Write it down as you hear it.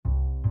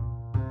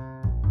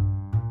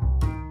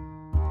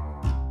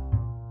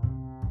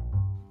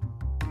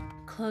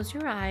close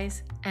your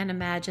eyes and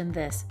imagine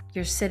this.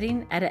 You're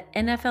sitting at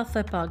an NFL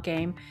football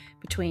game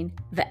between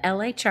the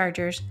LA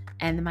Chargers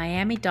and the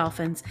Miami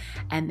Dolphins,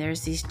 and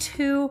there's these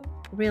two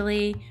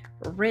really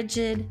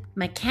rigid,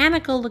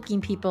 mechanical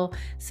looking people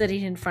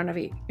sitting in front of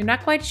you. You're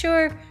not quite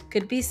sure.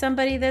 Could be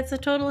somebody that's a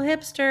total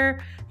hipster.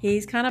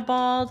 He's kind of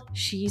bald.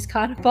 She's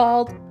kind of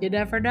bald. You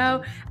never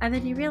know. And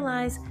then you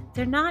realize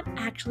they're not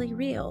actually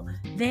real.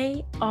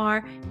 They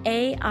are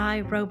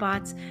AI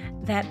robots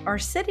that are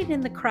sitting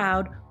in the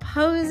crowd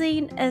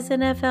posing as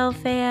NFL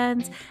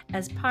fans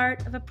as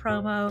part of a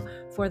promo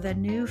for the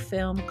new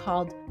film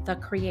called The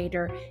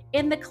Creator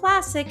in the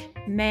classic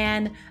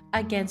Man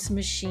Against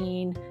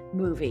Machine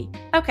movie.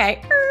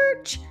 Okay,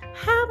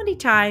 how many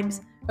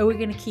times are we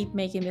going to keep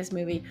making this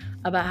movie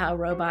about how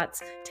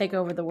robots take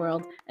over the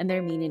world and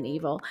they're mean and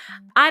evil?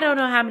 I don't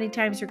know how many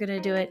times we're going to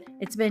do it.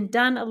 It's been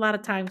done a lot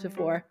of times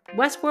before.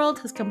 Westworld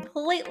has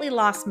completely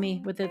lost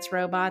me with its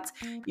robots.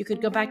 You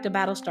could go back to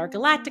Battlestar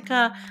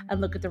Galactica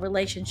and look at the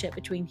relationship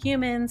between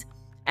humans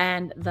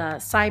and the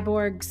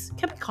cyborgs.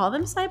 Can we call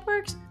them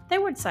cyborgs? They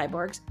weren't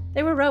cyborgs.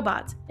 They were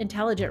robots,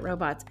 intelligent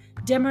robots.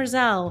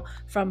 Demerzel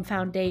from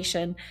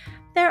Foundation.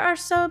 There are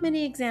so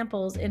many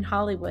examples in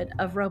Hollywood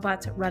of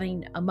robots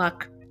running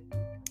amok,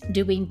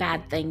 doing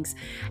bad things.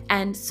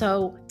 And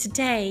so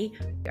today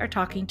we are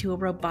talking to a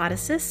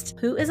roboticist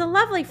who is a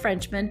lovely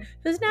Frenchman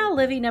who's now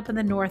living up in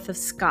the north of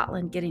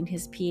Scotland getting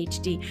his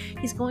PhD.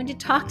 He's going to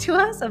talk to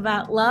us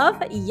about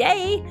love,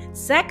 yay,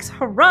 sex,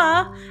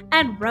 hurrah,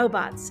 and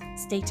robots.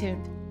 Stay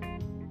tuned.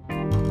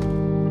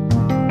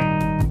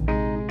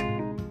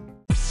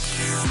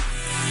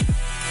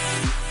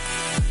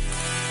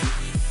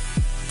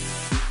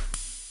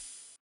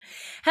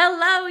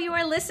 Hello, you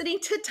are listening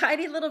to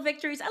Tiny Little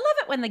Victories. I love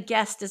it when the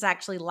guest is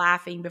actually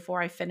laughing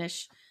before I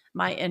finish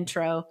my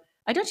intro.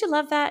 Don't you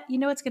love that? You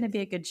know it's going to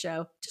be a good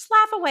show. Just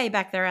laugh away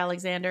back there,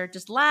 Alexander.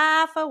 Just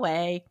laugh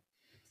away.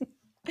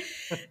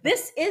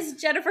 This is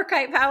Jennifer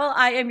Kite Powell.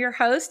 I am your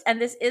host,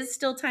 and this is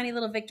still Tiny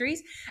Little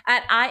Victories.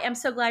 And I am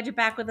so glad you're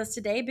back with us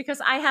today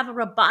because I have a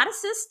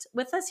roboticist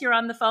with us here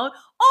on the phone,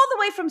 all the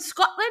way from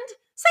Scotland.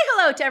 Say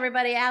hello to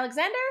everybody,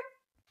 Alexander.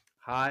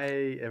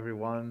 Hi,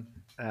 everyone.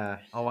 How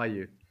are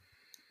you?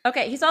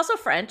 Okay, he's also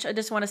French. I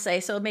just want to say,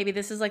 so maybe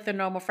this is like the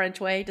normal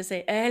French way to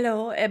say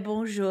hello et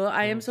bonjour.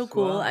 I am so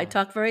cool. I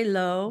talk very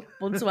low.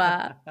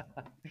 Bonsoir.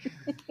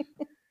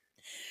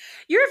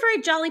 You're a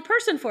very jolly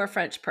person for a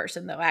French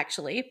person, though,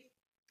 actually.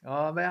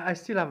 But I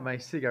still have my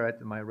cigarette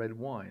and my red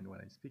wine when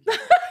I speak.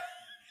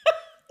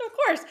 Of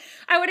course.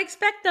 I would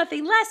expect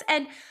nothing less.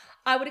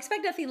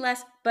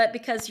 But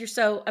because you're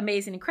so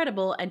amazing,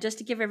 incredible, and just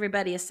to give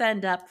everybody a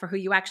send up for who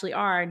you actually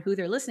are and who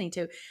they're listening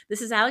to,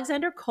 this is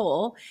Alexander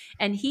Colle,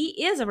 and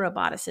he is a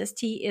roboticist.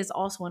 He is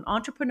also an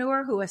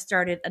entrepreneur who has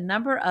started a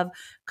number of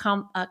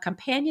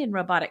companion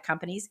robotic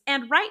companies.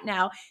 And right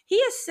now, he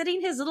is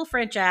sitting his little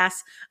French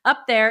ass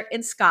up there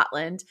in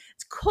Scotland.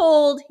 It's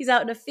cold. He's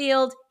out in a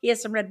field. He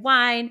has some red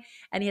wine,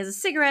 and he has a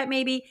cigarette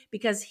maybe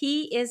because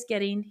he is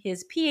getting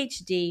his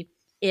PhD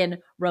in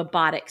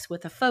robotics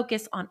with a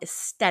focus on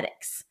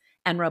aesthetics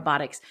and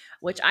robotics,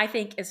 which I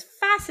think is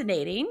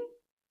fascinating.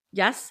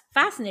 Yes,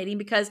 fascinating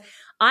because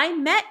I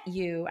met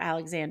you,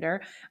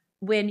 Alexander,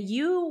 when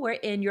you were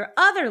in your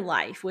other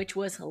life, which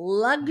was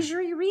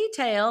luxury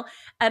retail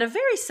at a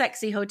very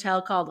sexy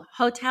hotel called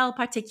Hotel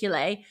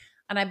Particulier.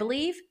 And I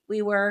believe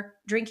we were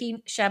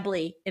drinking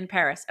Chablis in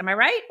Paris. Am I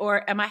right?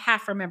 Or am I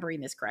half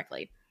remembering this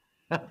correctly?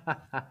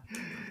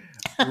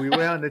 We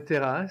were on the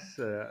terrace.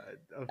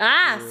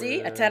 See,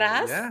 a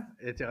terrace? Yeah,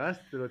 a terrace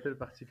de l'Hôtel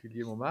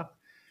Particulier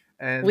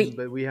Montmartre.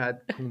 But we had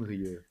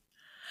Condrieu.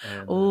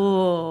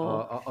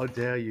 How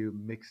dare you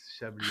mix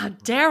Chablis? How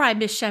dare I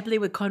mix Chablis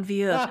with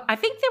Condrieu? I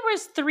think there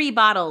was 3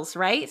 bottles,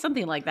 right?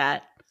 Something like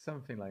that.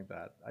 Something like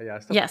that. I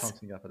stopped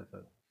counting after the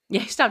first.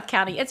 Yeah, stop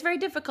counting. It's very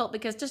difficult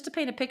because just to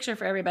paint a picture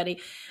for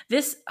everybody,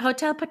 this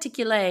Hotel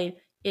Particulier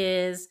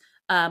is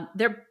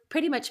they're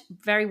pretty much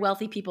very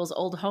wealthy people's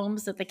old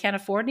homes that they can't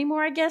afford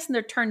anymore, I guess, and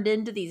they're turned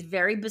into these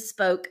very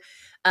bespoke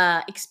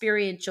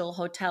experiential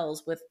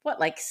hotels with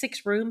like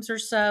 6 rooms or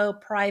so,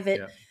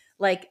 private,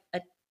 like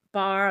a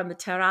bar on the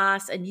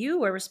terrace, and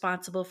you were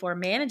responsible for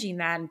managing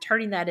that and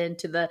turning that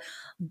into the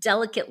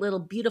delicate little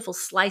beautiful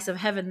slice of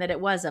heaven that it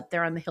was up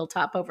there on the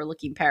hilltop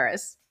overlooking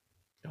Paris.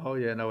 Oh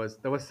yeah,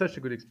 that was such a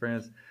good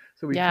experience.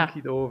 So we took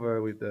it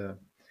over with the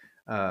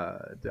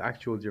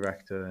actual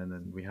director, and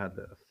then we had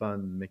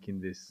fun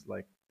making this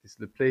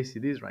the place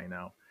it is right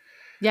now.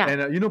 Yeah.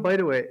 And by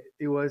the way,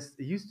 it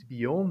used to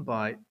be owned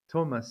by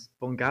Thomas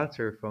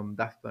Bangalter from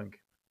Daft Punk,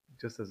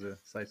 just as a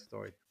side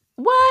story.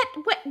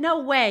 What?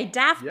 No way.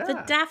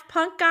 The Daft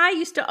Punk guy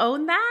used to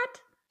own that?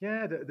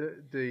 Yeah,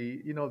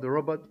 the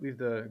robot with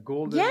the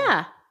golden.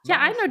 Yeah,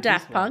 I know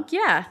Daft Punk.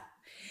 Yeah.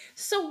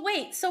 So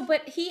wait,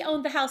 but he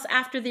owned the house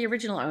after the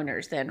original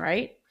owners, then,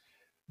 right?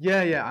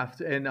 Yeah.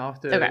 After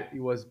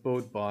it was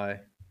bought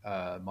by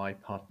my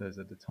partners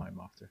at the time.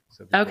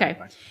 So okay.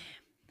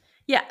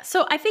 Yeah,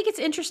 so I think it's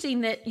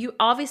interesting that you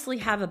obviously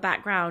have a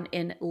background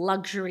in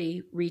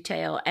luxury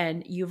retail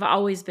and you've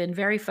always been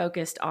very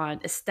focused on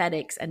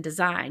aesthetics and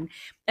design.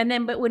 And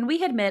then, but when we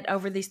had met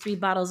over these three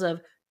bottles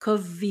of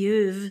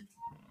Coveuve,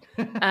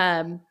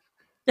 um,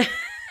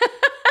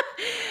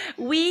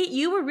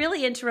 you were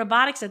really into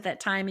robotics at that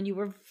time and you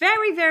were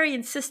very, very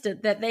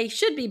insistent that they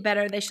should be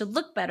better, they should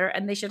look better,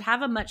 and they should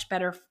have a much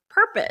better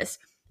purpose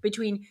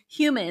between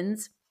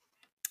humans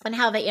and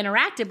how they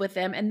interacted with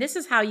them. And this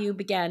is how you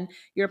began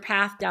your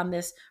path down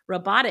this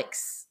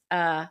robotics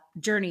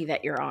journey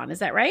that you're on. Is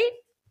that right?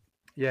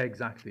 Yeah,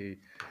 exactly.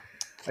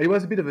 It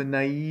was a bit of a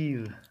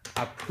naive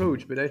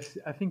approach, but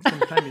I think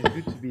sometimes it's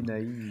good to be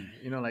naive.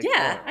 Like,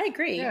 Yeah, oh, I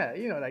agree.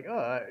 yeah, like,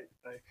 oh,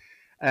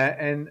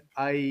 and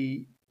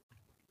I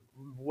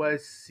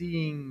was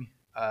seeing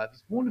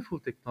these wonderful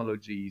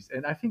technologies,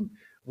 and I think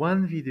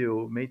one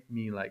video made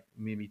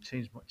me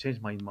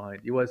change my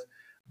mind. It was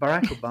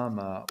Barack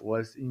Obama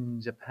was in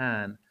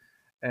Japan,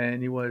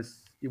 and he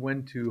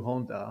went to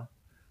Honda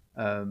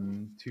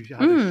to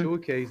have a Mm.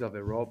 showcase of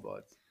a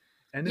robot,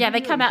 and the Yeah, they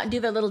video come out and is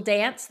do their little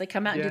dance. They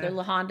come out and do their yeah.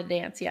 little Honda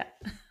dance. Yeah.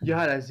 You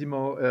had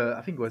Asimo,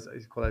 I think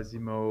it's called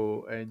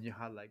Asimo, and you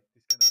had like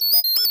this kind of a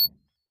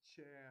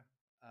chair,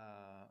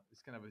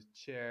 this kind of a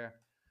chair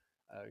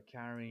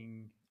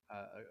carrying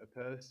a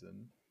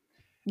person,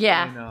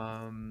 Yeah.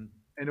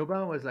 and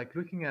Obama was like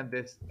looking at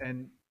this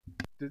and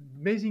the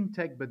amazing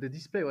tech, but the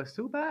display was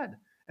so bad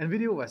and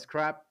video was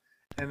crap,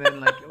 and then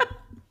like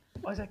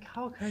I was like,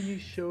 how can you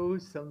show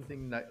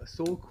something like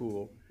so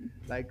cool,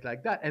 like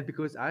that? And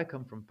because I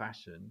come from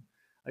fashion,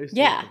 I used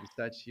to work Yeah. for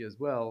Versace as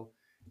well,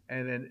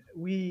 and then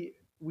we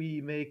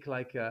make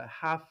like a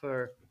half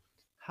a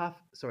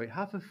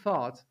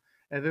thought,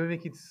 and then we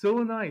make it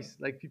so nice,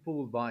 like people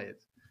will buy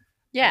it,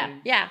 Yeah.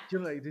 and Yeah.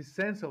 like this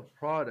sense of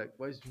product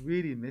was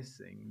really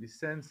missing. This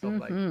sense of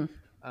like Hmm.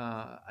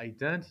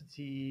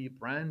 identity,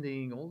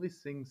 branding, all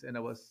these things, and I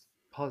was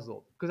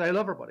puzzled because I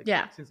love robotics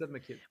Yeah. since I'm a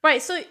kid.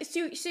 Right. So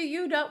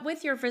you don't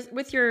with your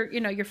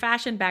your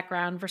fashion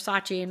background,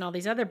 Versace and all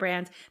these other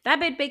brands, that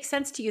made big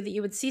sense to you that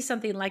you would see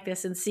something like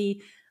this and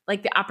see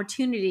like the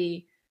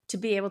opportunity to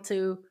be able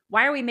to.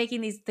 Why are we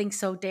making these things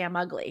so damn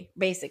ugly,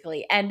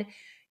 basically? And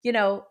you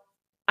know,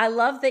 I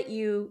love that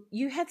you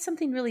had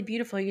something really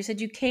beautiful. You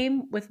said you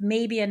came with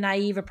maybe a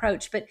naive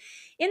approach, but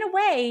in a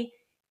way,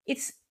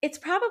 it's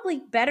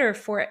probably better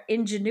for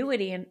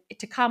ingenuity and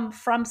to come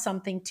from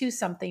something to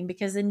something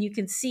because then you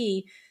can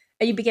see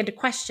and you begin to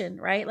question,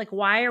 right? Like,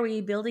 why are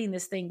we building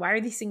this thing? Why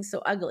are these things so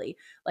ugly?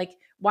 Like,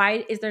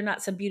 why is there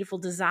not some beautiful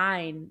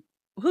design?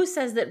 Who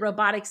says that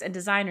robotics and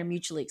design are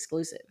mutually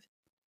exclusive?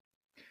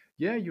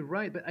 Yeah, you're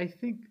right. But I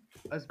think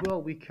as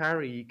well we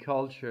carry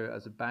culture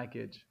as a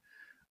baggage.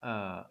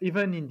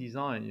 Even in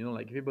design,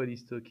 like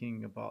everybody's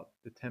talking about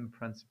the 10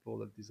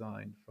 principle of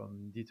design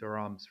from Dieter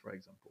Rams, for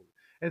example.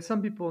 And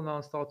some people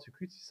now start to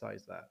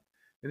criticize that.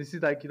 And this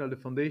is like, the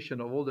foundation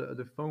of all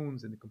the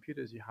phones and the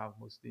computers you have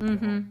mostly in your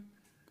home Mm-hmm.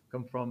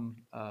 come from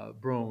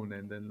Braun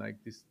and then like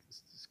this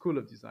school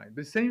of design.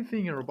 The same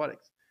thing in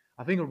robotics.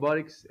 I think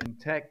robotics and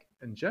tech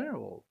in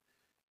general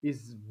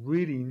is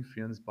really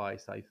influenced by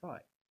sci-fi.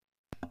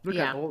 Look at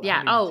Yeah. all how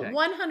Yeah. many Oh, tech.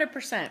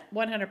 100%.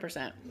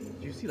 100%.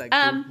 Do you see like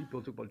Um,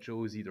 people talk about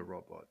Josie the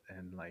robot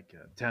and like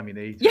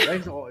Terminator? yeah. Like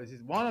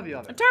it's one or the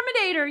other.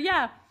 Terminator.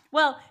 Yeah.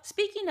 Well,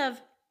 speaking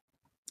of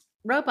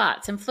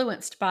robots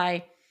influenced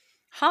by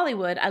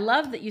Hollywood, I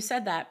love that you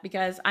said that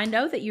because I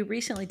know that you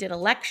recently did a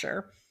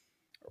lecture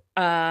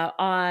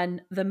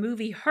on the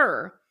movie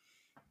Her,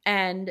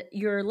 and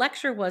your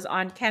lecture was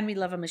on Can We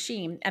Love a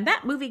Machine? And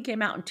that movie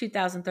came out in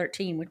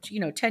 2013, which,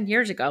 10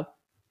 years ago.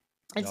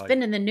 It's Oh been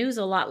yeah. in the news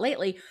a lot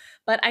lately,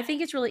 but I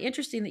think it's really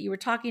interesting that you were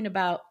talking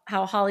about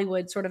how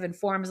Hollywood sort of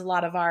informs a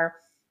lot of our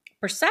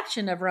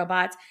perception of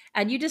robots.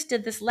 And you just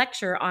did this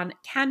lecture on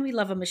Can We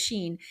Love a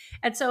Machine?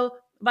 And so,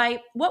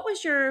 by what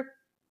was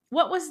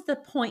the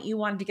point you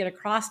wanted to get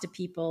across to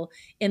people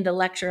in the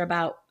lecture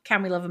about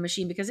Can We Love a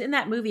Machine? Because in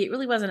that movie, it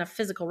really wasn't a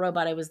physical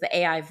robot; it was the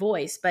AI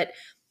voice. But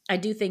I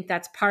do think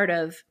that's part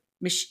of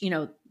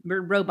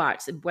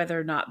robots, whether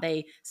or not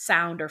they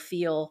sound or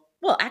feel.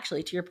 Well,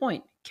 actually, to your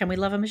point, can we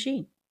love a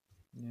machine?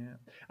 Yeah,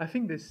 I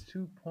think there's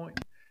 2 points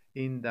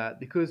in that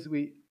because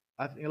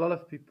I think a lot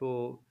of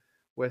people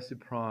were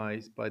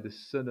surprised by the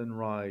sudden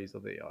rise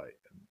of AI.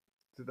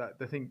 So that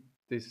I think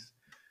this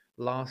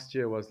last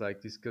year was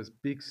like this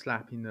big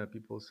slap in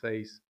people's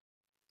face,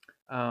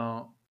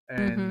 uh,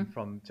 and Mm-hmm.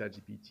 from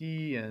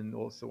ChatGPT and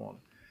also on.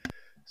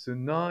 So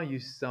now you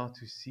start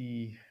to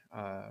see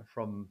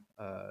from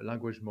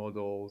language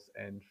models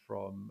and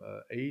from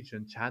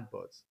agent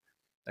chatbots,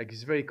 like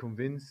it's very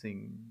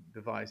convincing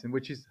device, and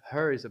which is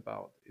her is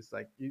about. It's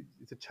like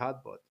it's a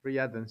chatbot, very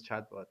advanced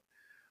chatbot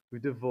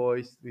with the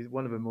voice, with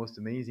one of the most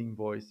amazing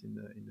voice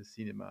in the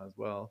cinema as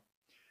well.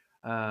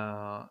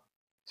 Uh,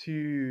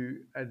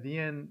 to at the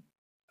end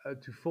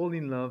to fall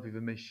in love with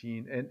a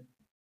machine, and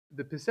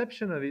the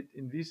perception of it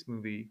in this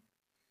movie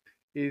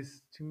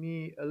is to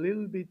me a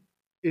little bit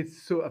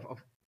it's so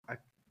I,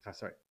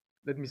 sorry,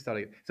 let me start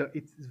again. So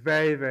it's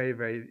very very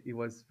very it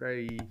was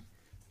very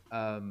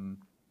um,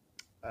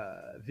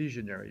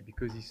 visionary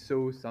because he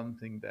saw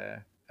something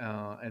there,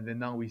 and then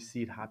now we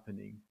see it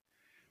happening.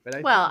 But I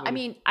think Well, what I is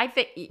mean, I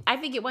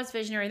think it was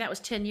visionary. That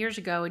was 10 years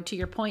ago. And to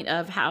your point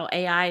of how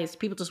AI is,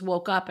 people just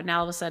woke up and now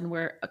all of a sudden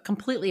we're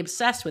completely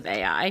obsessed with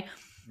AI.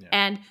 yeah.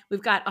 And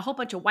we've got a whole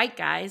bunch of white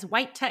guys,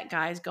 white tech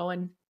guys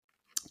going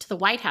to the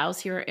White House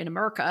here in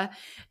America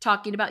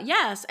talking about,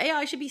 yes,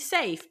 AI should be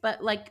safe,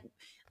 but like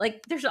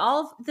there's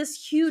all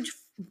this huge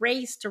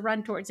race to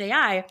run towards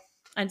AI.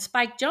 And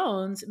Spike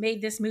Jones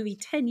made this movie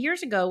 10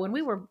 years ago when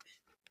we were,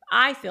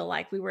 I feel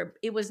like we were,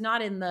 it was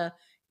not in the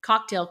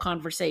cocktail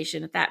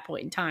conversation at that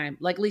point in time,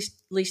 like at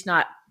least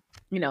not,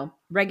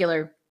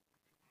 regular But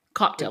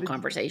cocktail they,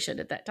 conversation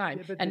at that time.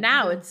 yeah, but And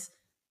now it's,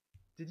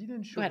 they didn't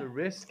go show ahead. the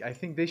risk. I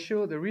think they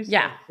show the risk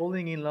Yeah. of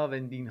falling in love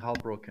and being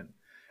heartbroken,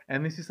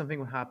 and this is something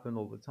that happen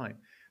all the time.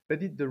 But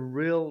the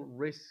real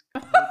risk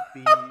would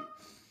be, yeah,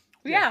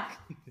 Yeah.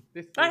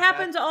 this That is that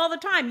happens all the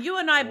time. You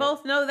and I all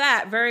both know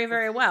that very,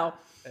 very well.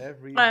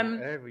 Um,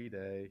 every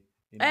day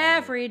in our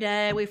life. every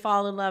day we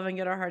fall in love and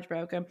get our hearts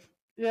broken.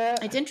 Yeah,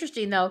 It's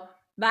interesting though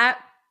that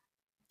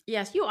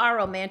yes, you are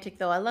romantic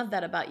though. I love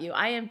that about you.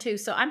 I am too.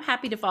 So I'm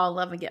happy to fall in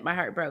love and get my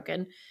heart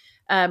broken.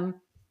 Um,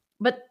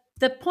 but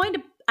the point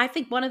of, I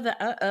think one of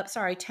the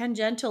sorry,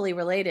 tangentially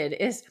related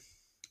is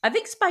I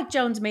think Spike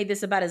Jones made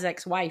this about his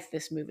ex-wife,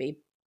 this movie,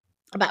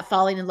 about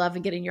falling in love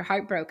and getting your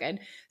heart broken.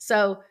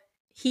 So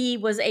he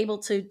was able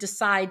to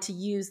decide to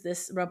use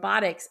this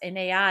robotics and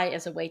AI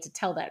as a way to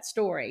tell that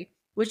story,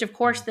 which of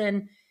course mm.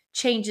 then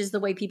changes the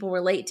way people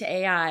relate to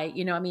AI.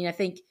 I mean, I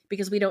think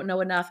because we don't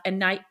know enough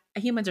and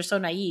humans are so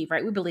naive,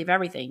 right? We believe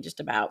everything just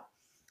about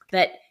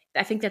that.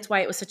 I think that's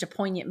why it was such a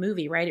poignant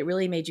movie, right? It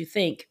really made you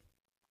think,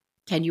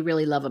 can you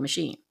really love a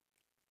machine?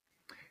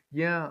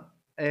 Yeah,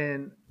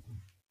 and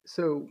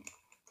so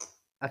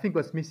I think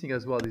what's missing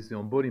as well is the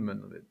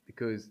embodiment of it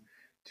because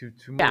to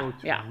Yeah, tomorrow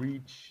to yeah.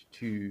 reach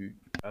to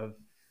of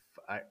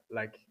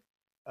like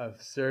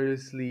of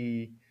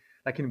seriously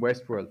like in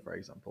Westworld for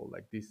example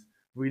like this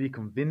really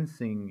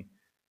convincing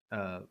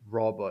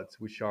robots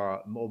which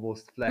are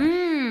almost flesh,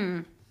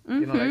 Mm. like,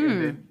 and Hmm.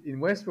 then in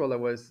Westworld I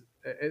was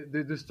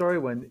the story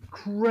went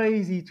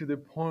crazy to the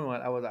point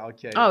where I was like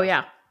okay Oh that's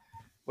yeah.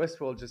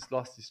 Westworld just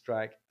lost its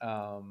track,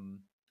 but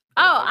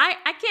Oh, like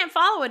I can't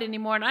follow it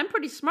anymore. And I'm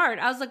pretty smart.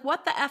 I was like,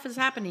 what the F is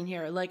happening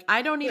here? Like,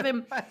 I don't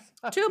even,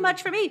 what's too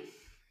much for happening me.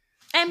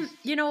 And,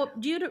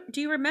 just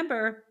do you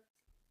remember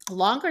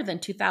longer than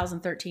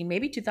 2013,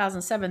 maybe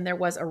 2007, there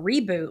was a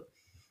reboot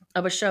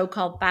of a show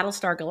called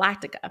Battlestar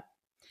Galactica.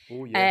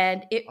 Oh yes.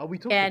 And Oh, we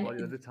talked about it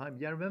at and the time.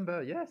 Yeah,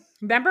 remember? Yes.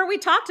 remember we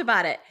talked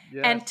about it.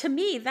 Yes. And to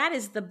me, that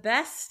is the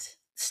best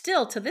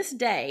still to this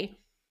day.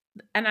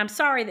 And I'm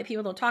sorry that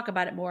people don't talk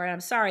about it more. And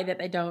I'm sorry that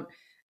they don't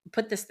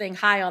put this thing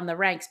high on the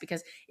ranks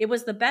because it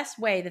was the best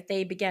way that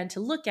they began to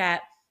look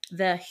at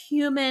the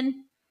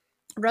human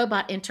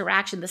robot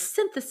interaction, the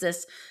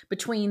synthesis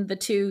between the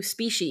two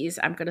species.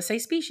 I'm going to say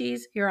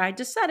species. Here, I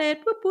just said it.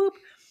 Boop,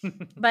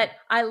 boop. But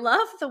I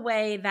love the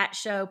way that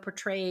show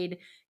portrayed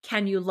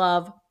can you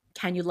love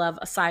can you love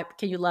a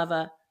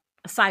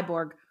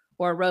cyborg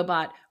or a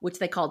robot, which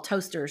they called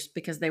toasters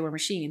because they were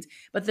machines.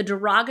 But the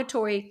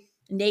derogatory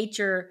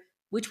nature,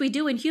 which we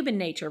do in human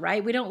nature,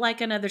 right? We don't like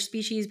another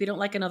species, we don't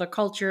like another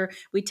culture.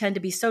 We tend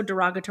to be so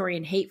derogatory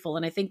and hateful.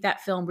 And I think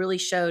that film really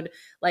showed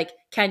like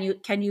can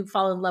you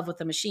fall in love with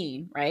a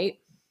machine, right?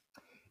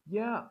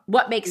 Yeah.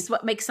 What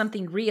It, makes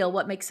something real?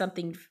 What makes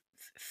something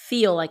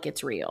feel like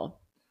it's real?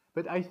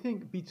 but I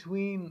think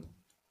between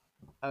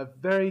a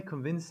very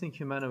convincing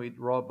humanoid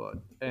robot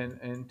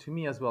and to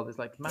me as well, there's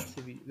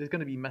going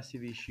to be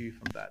massive issue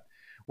from that.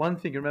 One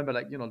thing, remember,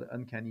 like the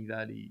uncanny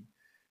valley,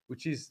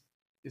 which is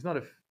it's not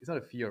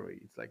a theory.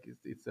 It's like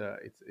it's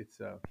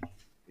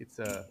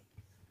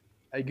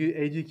a good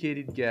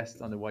educated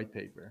guess on the white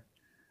paper.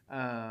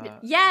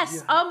 Yes.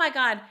 Yeah, Oh my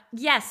God.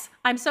 Yes.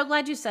 I'm so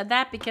glad you said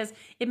that because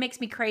it makes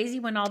me crazy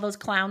when all those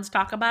clowns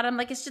talk about them.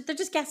 Like they're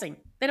just guessing.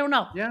 They don't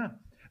know. yeah.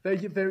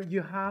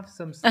 You have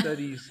some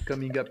studies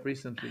coming up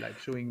recently, like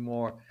showing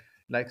more,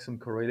 like some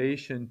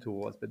correlation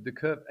towards, but the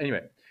curve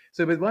anyway.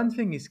 So, but one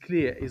thing is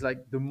clear is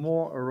like the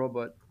more a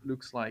robot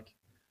looks like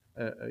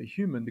a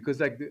human, because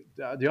like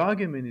the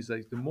argument is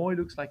like the more it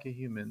looks like a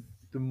human,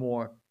 the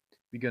more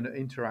we're going to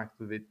interact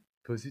with it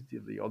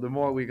positively, or the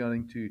more we're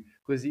going to,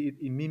 because it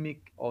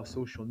mimic our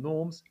social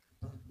norms,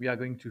 we are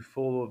going to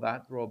follow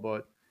that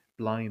robot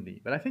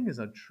blindly. But I think it's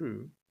not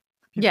true.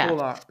 Yeah.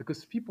 People are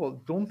because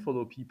people don't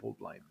follow people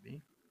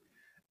blindly.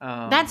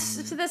 That's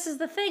so um, this is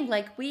the thing.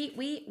 Like we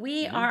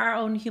really? are our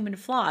own human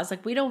flaws.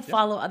 Like we don't Yeah.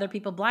 follow other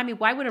people blindly.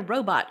 Why would a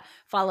robot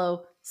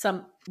follow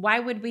some? Why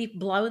would we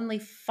blindly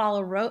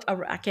follow?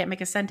 I can't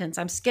make a sentence.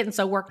 I'm getting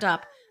so worked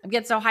up. I'm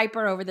getting so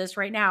hyper over this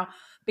right now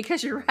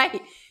because you're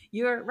right.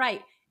 You're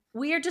right.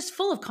 We are just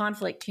full of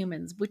conflict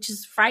humans, which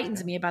is frightens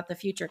Yeah. me about the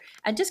future.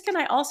 And just can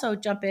I also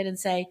jump in and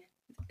say,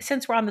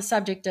 since we're on the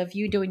subject of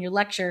you doing your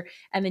lecture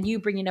and then you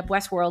bringing up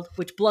Westworld,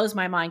 which blows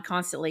my mind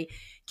constantly,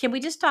 can we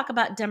just talk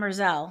about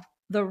Demerzel,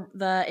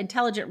 the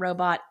intelligent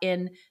robot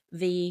in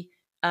the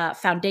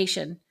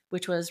Foundation,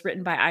 which was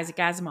written by Isaac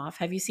Asimov.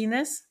 Have you seen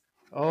this?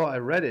 Oh, I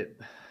read it.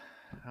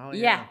 Oh Yeah.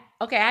 yeah.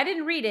 Okay, I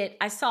didn't read it.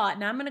 I saw it.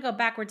 Now I'm going to go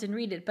backwards and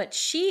read it. But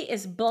she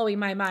is blowing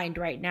my mind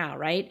right now,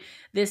 right?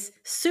 This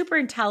super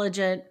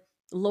intelligent,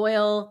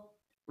 loyal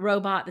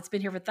robot that's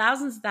been here for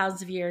thousands and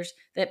thousands of years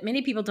that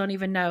many people don't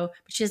even know.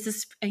 But she has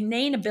this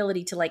inane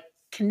ability to like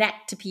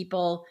connect to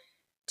people,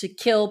 to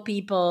kill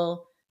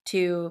people,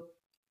 to Follow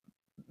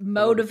the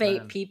motivate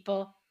plan.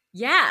 people.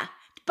 Yeah.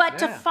 But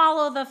to Yeah.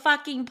 follow the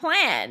fucking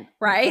plan,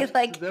 right?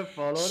 Like The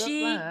follow the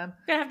she plan.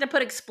 gonna have to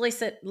put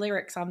explicit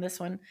lyrics on this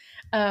one.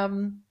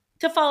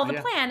 To follow Oh the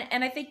yeah. plan.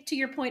 And I think to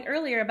your point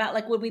earlier about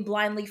like would we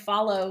blindly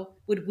follow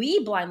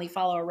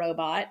a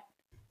robot?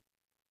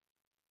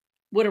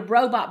 Would a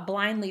robot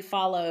blindly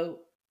follow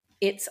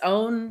its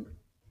own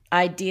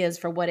ideas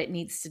for what it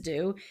needs to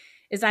do?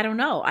 Is I don't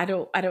know. I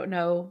don't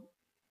know.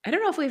 I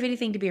don't know if we have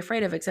anything to be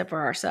afraid of except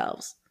for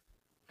ourselves.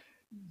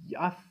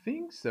 Yeah, I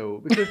think so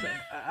because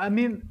I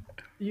mean,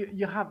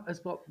 you have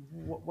as well.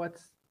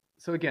 What's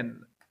so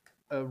again,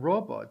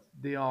 robots.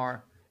 They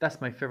are.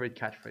 That's my favorite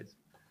catchphrase.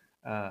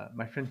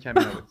 My friend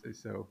Camila would say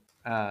so.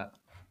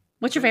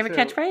 What's your favorite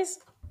So catchphrase?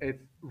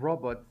 it's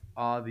robots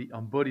are the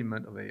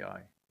embodiment of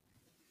AI.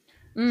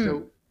 Mm.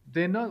 So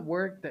they're not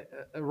work that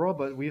a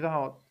robot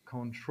without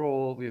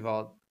control,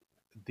 without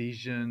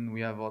vision,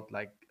 without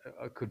like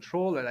a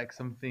controller, like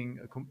something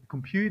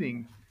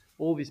computing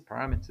all these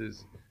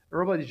parameters. A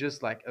robot is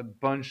just like a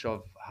bunch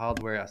of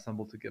hardware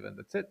assembled together, and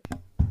that's it.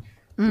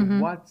 So Mm-hmm.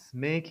 what's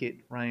make it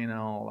right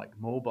now like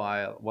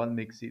mobile? What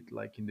makes it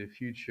like in the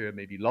future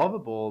maybe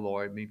lovable,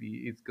 or maybe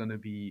it's gonna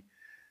be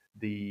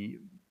the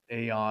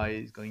AI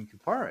is going to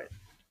power it.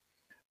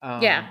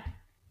 Yeah. Um,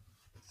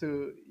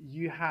 so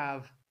you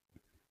have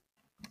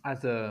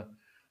as a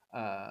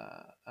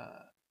uh,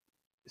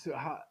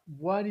 uh,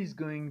 what is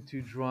going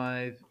to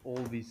drive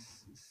all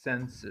these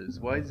sensors?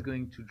 What is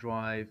going to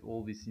drive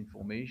all this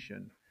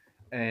information?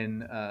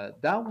 And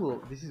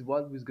this is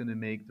what was going to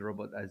make the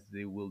robot as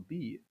they will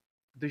be.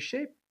 The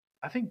shape,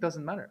 I think,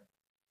 doesn't matter,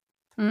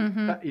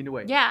 Mm-hmm. but in a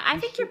way, Yeah,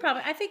 the shape,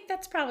 I think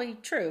that's probably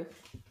true.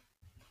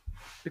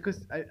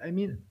 because I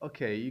mean,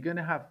 okay, you're going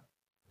to have,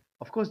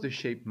 of course, the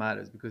shape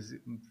matters because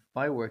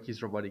my work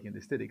is robotic and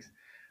aesthetics,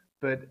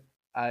 but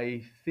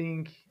I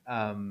think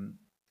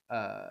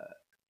uh,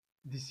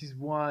 this is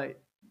why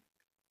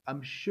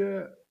I'm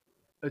sure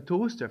a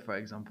toaster, for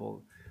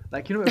example,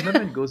 like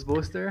remember in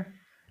Ghostbuster,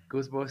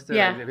 like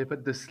Yeah. they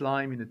put the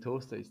slime in the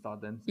toaster, it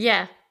start dancing.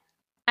 Yeah.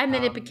 And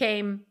then it Um,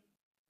 became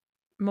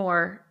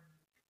more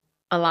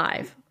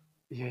alive.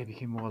 yeah, it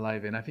became more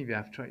alive, and I think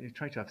they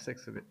try to have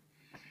sex with it,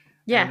 and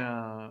Yeah.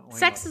 why not?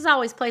 Sex is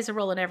always plays a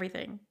role in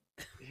everything.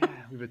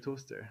 Yeah, with a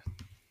toaster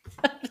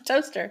The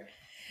toaster.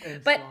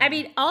 and But I slime.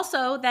 mean,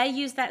 also they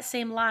use that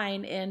same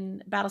line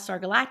in Battlestar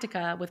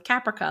Galactica with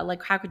Caprica.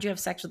 Like, how could you have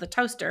sex with a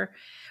toaster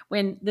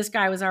when this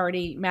guy was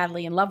already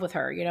madly in love with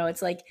her? You know,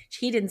 it's like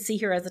he didn't see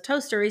her as a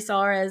toaster; he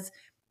saw her as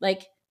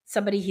like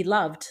somebody he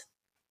loved.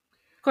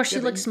 Of course, Yeah,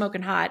 she but looks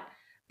smoking hot,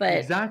 but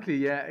exactly,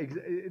 yeah,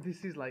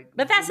 this is like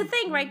But that's what the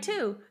if thing, right? we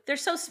Too, they're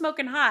so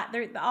smoking hot.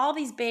 They're all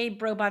these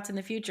babe robots in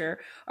the future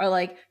are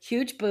like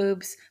huge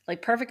boobs,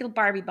 like perfect little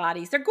Barbie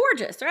bodies. They're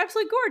gorgeous. They're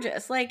absolutely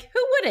gorgeous. Like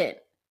who wouldn't?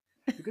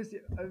 because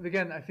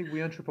again, I think we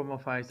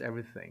anthropomorphize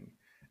everything,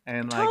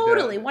 and like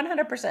Totally,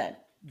 100%.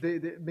 they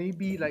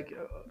maybe like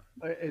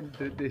and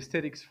the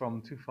aesthetics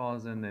from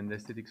 2000 and the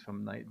aesthetics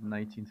from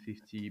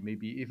 1950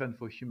 maybe even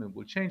for human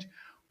will change.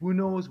 Who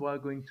knows what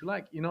we're going to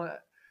like,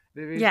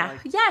 there is Yeah.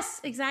 like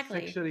Yes.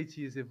 Exactly.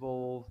 sexuality is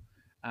evolved.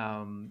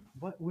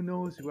 What who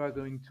knows who are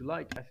going to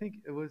like. I think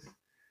it was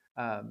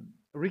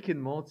Rick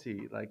and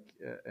Morty, like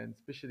and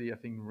especially I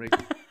think Rick,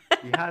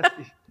 he has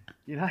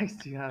he likes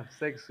to have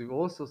sex with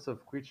all sorts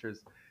of creatures,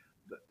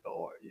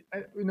 or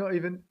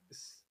even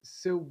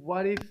so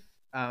what if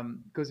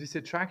because this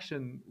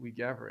attraction we're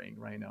gathering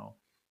right now,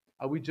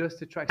 are we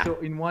just attract so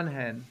in one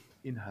hand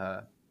in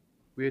her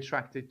we're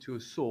attracted to a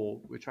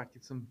soul, we're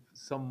attracted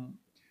some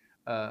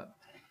uh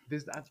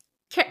there's that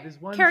there's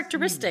one scene,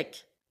 Characteristic.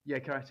 yeah,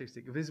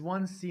 characteristic, there's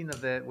one scene of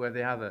that where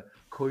they have a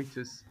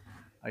coitus,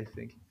 I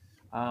think,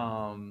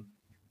 um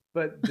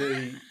but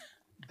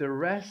the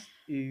rest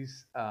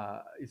is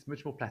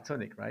much more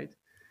platonic, right?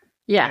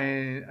 Yeah.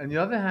 And on the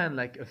other hand,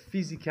 like a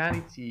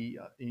physicality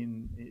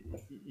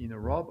in a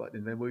robot,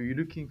 and then what you're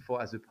looking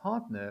for as a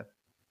partner,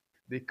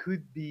 there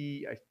could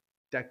be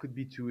that could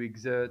be to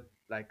exert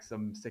like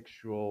some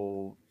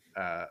sexual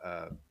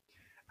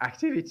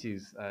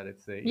activities,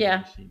 let's say, in the Yeah.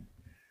 machine.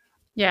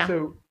 Yeah.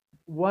 So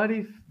what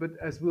if, but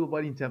as well,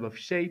 what in terms of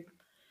shape,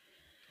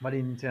 what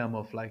in terms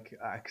of like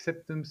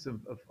acceptance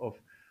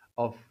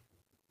of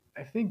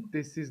I think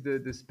this is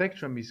the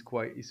spectrum is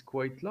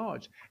quite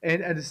large,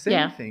 and the same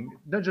Yeah. thing,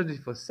 not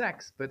just for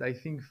sex, but I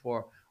think for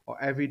our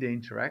everyday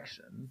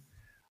interaction.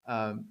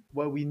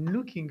 What we're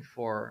looking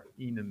for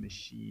in a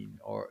machine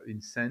or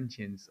in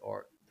sentience,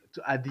 or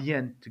at the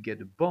end to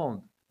get a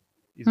bond,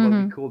 is what we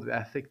Mm-hmm. call the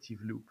affective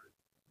loop.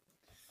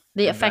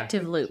 The And the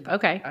affective loop.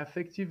 Okay.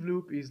 affective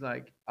loop is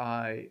like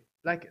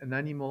an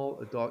animal,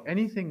 a dog,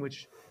 anything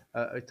which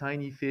a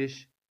tiny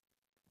fish.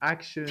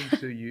 action.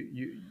 So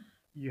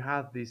you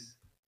have this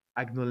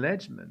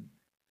acknowledgement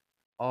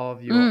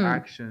of your Mm.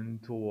 action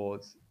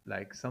towards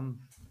like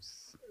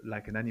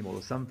like an animal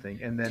or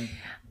something, and then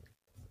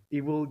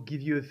it will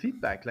give you a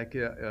feedback, like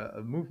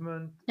a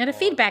movement And a or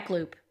feedback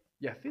loop.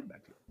 yeah,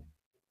 feedback loop.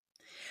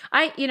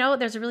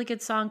 There's a really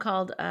good song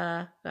called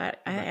I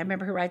Feedback loop.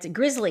 remember who writes it.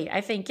 Grizzly,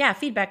 I think. Yeah,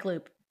 feedback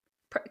loop.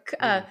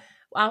 Uh,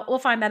 Really? we'll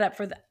find that up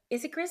for the.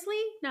 Is it Grizzly?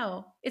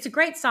 No, it's a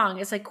great song.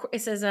 It's like it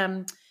says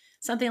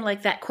something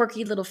like that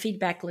quirky little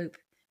feedback loop,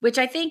 which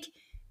I think.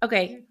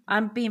 Okay,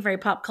 I'm being very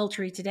pop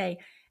culture today.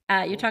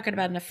 You're Cool. talking Yeah.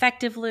 about an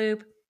effective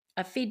loop,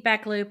 a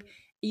feedback loop.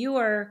 You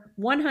are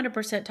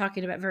 100%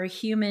 talking about very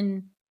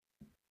human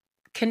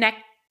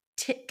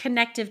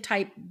connective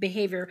type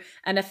behavior.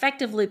 An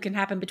effective loop can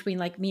happen between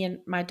like me and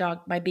my dog,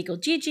 my beagle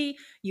Gigi.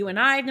 You and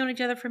I have known each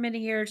other for many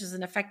years. There's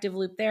an effective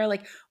loop there.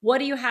 Like, what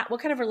do you have?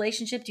 What kind of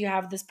relationship do you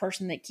have with this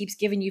person that keeps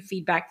giving you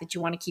feedback that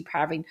you want to keep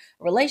having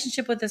a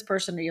relationship with this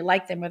person, or you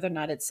like them, whether or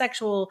not it's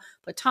sexual,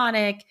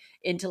 platonic,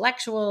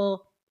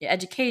 intellectual,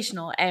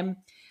 educational? And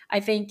I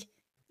think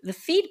the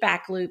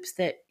feedback loops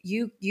that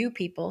you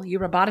people, you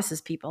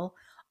roboticist people,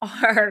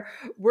 are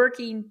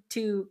working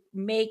to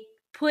make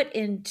put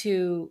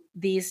into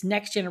these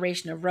next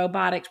generation of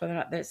robotics, whether or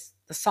not this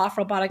the soft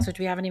robotics, which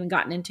we haven't even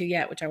gotten into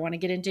yet, which I want to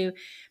get into,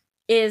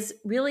 is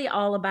really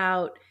all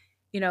about,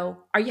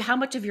 are you how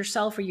much of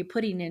yourself are you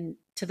putting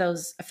into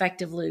those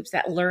effective loops,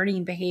 that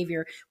learning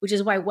behavior, which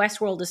is why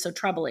Westworld is so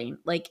troubling.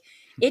 Like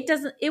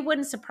it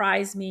wouldn't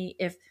surprise me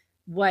if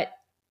what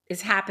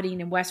is happening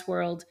in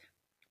Westworld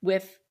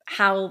with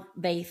how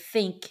they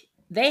think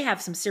they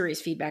have some serious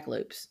feedback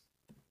loops.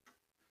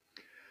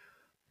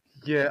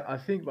 Yeah, I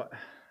think, but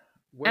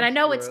And I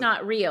know it's Westworld.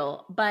 not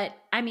real, but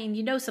I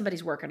mean,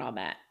 somebody's working on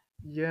that.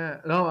 Yeah,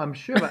 no, I'm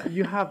sure, but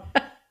you have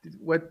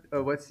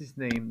what's his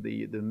name?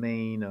 The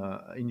main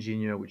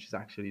engineer, which is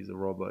actually is a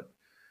robot.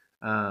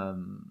 He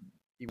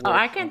Oh,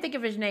 I works can't on think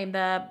of his name.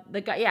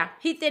 The guy, yeah,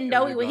 he didn't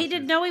guy with know the he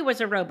didn't glasses. know he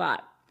was a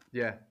robot.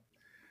 Yeah,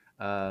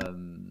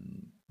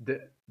 the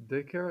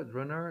Deckard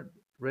Renard,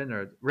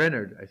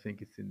 I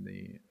think it's in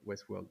the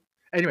Westworld.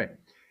 Anyway,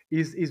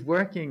 he's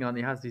working on.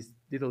 He has this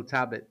little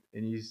tablet,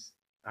 and he's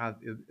has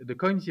the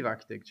cognitive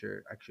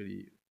architecture.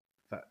 Actually,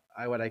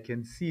 what I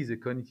can see is a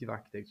cognitive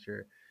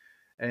architecture,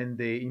 and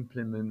they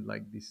implement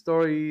like these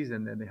stories,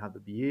 and then they have the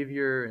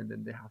behavior, and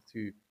then they have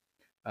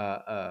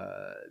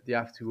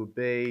to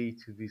obey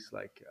to this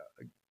like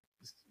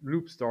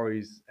loop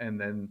stories, and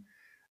then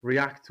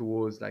react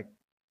towards like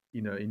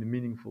in a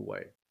meaningful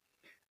way.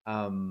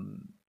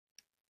 um,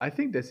 I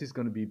think this is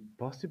going to be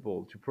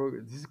possible to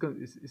program.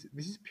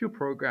 This is pure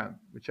program,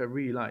 which I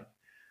really like.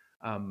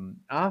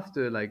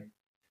 After like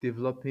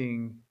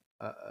developing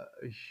a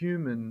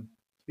human,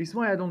 it's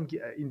why I don't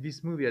get in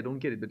this movie. I don't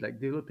get it, but like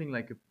developing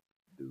like a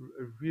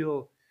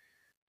real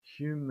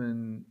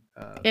human.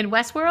 In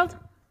Westworld?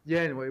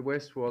 Yeah, in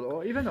Westworld,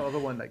 or even another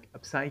one like a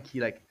psyche,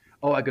 like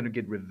oh, I'm gonna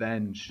get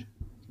revenge.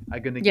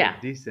 I'm gonna Yeah.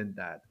 get this and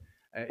that.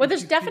 Well, If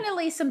there's you feel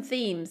definitely some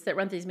themes that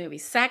run through these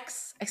movies: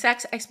 sex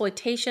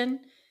exploitation,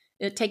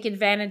 take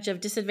advantage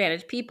of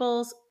disadvantaged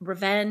peoples,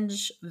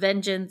 revenge,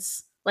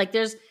 vengeance. Like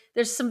there's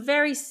some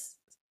very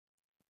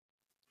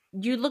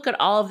you look at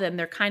all of them,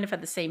 they're kind of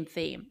at the same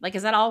theme. Like,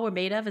 is that all we're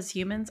made of as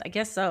humans? I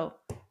guess so.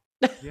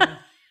 yeah,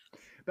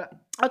 but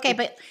Okay, it's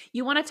but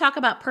you want to talk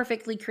about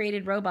perfectly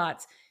created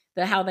robots,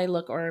 the how they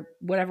look or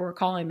whatever we're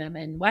calling them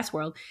in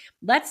Westworld.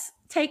 Let's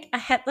take a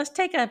headline,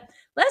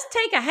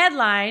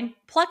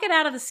 pluck it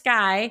out of the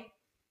sky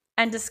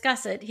and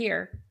discuss it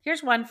here.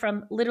 Here's one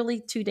from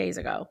literally 2 days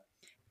ago.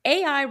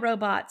 AI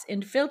robots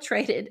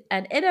infiltrated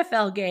an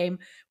NFL game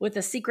with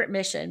a secret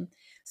mission.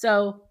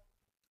 So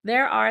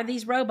there are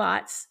these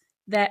robots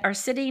that are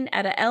sitting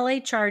at a LA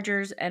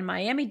Chargers and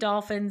Miami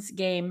Dolphins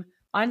game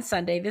on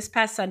Sunday, this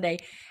past Sunday,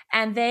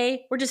 and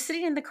they were just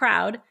sitting in the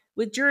crowd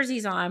with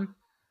jerseys on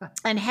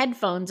and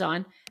headphones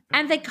on,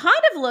 and they kind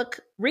of look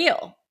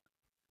real.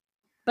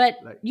 But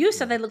like you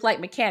said yeah. they look like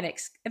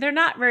mechanics. They're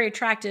not very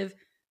attractive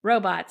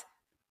robots,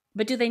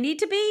 but do they need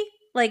to be?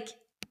 Like,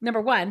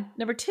 number one.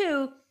 Number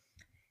two,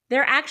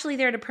 they're actually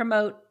there to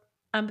promote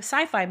a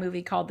sci-fi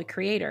movie called The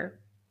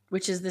Creator,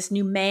 which is this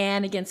new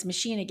man against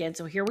machine again.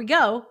 So here we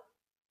go.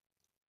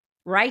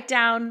 Write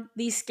down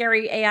these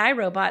scary AI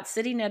robots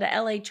sitting at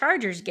a LA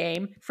Chargers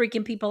game,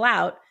 freaking people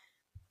out.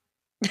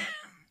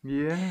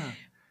 Yeah,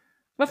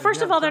 But and they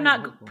first of have all, they're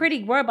giant not headphones.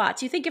 pretty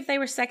robots. You think if they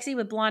were sexy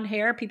with blonde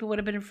hair, people would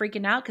have been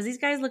freaking out? Because these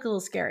guys look a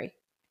little scary.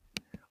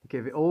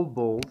 Okay, they're all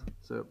bald,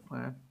 so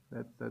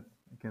that I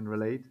can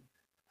relate.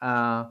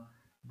 Uh,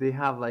 they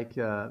have like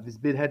these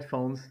big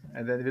headphones,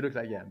 and then they look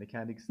like yeah,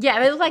 mechanics Yeah,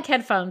 they look like stuff.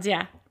 headphones.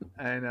 Yeah.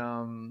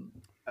 And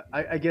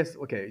I guess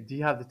okay, do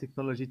you have the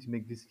technology to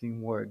make this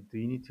thing work? Do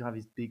you need to have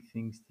these big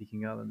things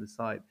sticking out on the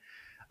side?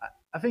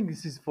 I think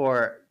this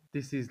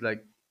is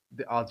like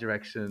the art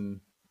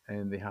direction,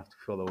 and they have to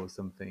follow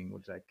something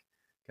which like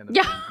kind of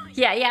Yeah,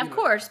 maybe yeah, of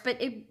course.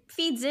 But it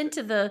feeds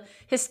into the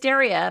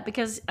hysteria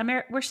because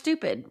we're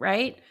stupid,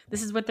 right?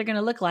 This is what they're going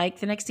to look like.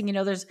 The next thing you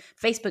know, there's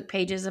Facebook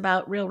pages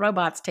about real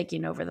robots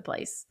taking over the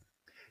place.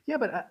 Yeah,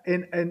 but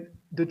and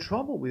the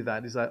trouble with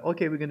that is like,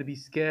 okay, we're going to be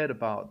scared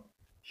about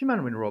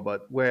humanoid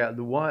robot, where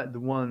the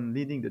one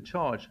leading the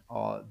charge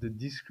are the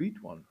discrete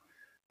one,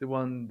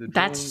 the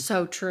That's drones.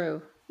 so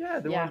true.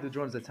 Yeah, Yeah. the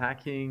drones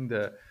attacking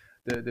the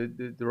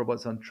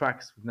robots on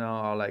tracks now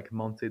are like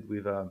mounted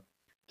with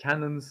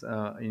cannons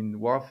in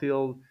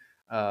Warfield.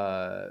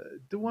 Uh,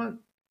 the one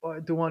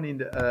the one in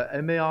the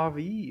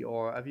MARV,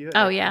 or have you heard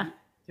Oh like yeah.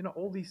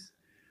 all these,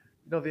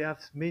 they have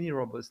many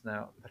robots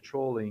now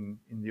patrolling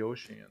in the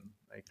ocean,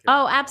 like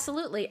Oh,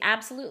 absolutely,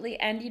 absolutely.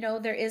 And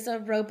there is a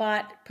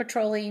robot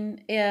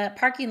patrolling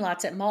parking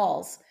lots at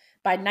malls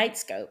by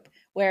Nightscope,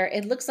 where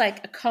it looks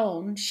like a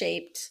cone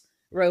shaped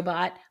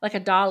robot, like a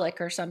Dalek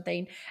or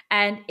something,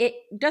 and it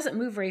doesn't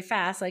move very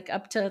fast, like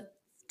up to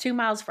 2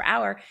 miles per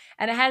hour.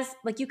 And it has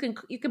like you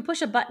can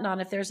push a button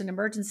on if there's an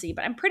emergency,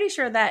 but I'm pretty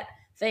sure that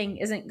thing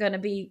isn't going to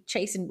be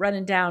chasing,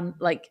 running down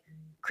like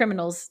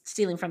criminals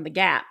stealing from the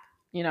Gap.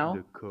 You the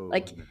know,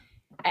 like cone.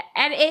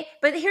 and it,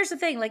 but here's the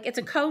thing, like it's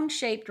a cone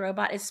shaped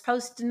robot. It's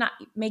supposed to not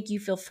make you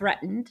feel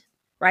threatened,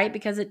 right?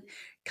 Because it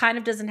kind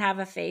of doesn't have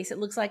a face. It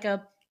looks like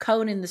a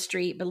cone in the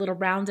street but a little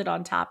rounded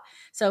on top,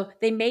 so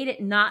they made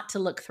it not to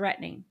look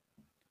threatening.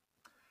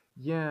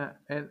 Yeah,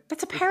 and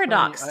That's a it's funny.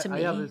 paradox I, to I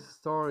have a me.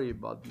 story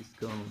about this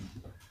cone,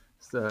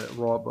 it's a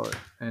robot,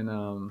 and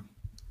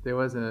there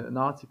was an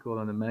article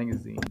on a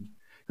magazine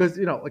because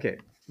okay,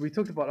 we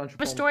talked about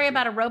A story anthropomorphism.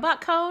 about a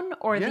robot cone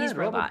or Yeah, these the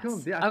robot cone.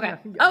 robots? Yeah, I think Okay. I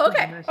think I Oh, think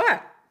you okay. mentioned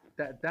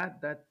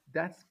Okay.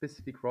 that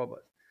specific robot,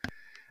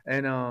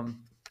 and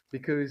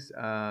because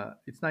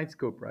it's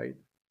Nightscope, right?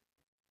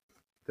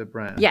 The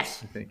brand,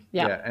 Yes. I think.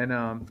 Yeah. Yeah,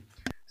 and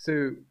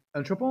so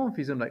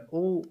anthropomorphism, like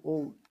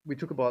all we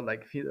talk about,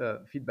 like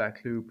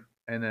feedback loop,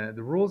 and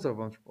the rules of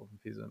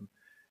anthropomorphism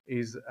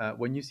is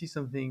when you see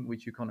something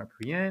which you can't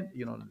apprehend,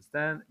 you don't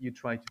understand, you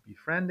try to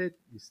befriend it,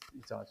 you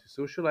start to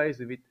socialize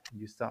with it,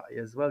 you start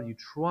as well, you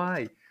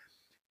try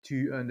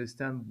to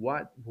understand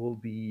what will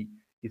be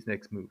its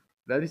next move.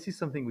 Now, this is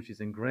something which is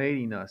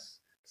ingrained in us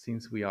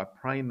since we are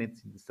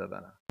primates in the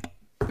savannah.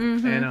 And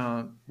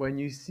Mm-hmm. when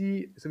you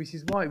see, so this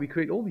is why we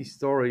create all these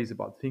stories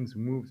about things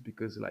moves,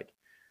 because like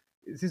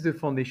this is the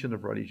foundation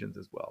of religions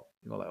as well.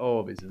 Like,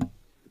 oh, there's a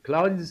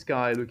cloud in the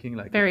sky looking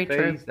like a Very true.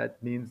 face.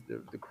 That means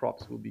the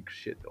crops will be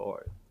shit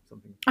or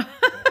something like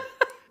that.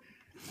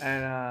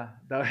 And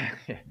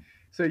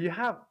so you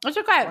have It's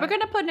okay. We're one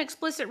going to put an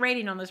explicit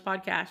rating on this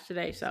podcast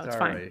today, so it's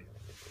fine.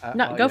 story.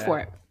 No, Oh go yeah, for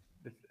it.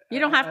 You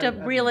don't have to I've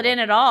been reel it in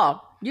watching. at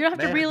all. You don't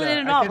have to reel it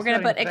in Merde, at I all. can We're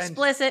going swear to in put French.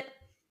 explicit.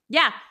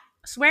 Yeah.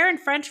 Swear in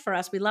French for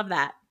us. We love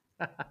that.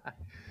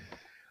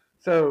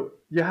 So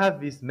you have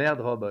this merde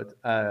robot.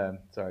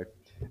 Sorry.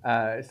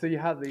 So you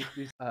have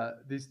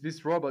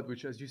this robot,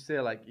 which, as you say,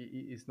 like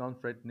is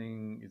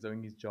non-threatening, is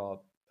doing his job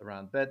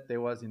around. But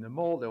there was in the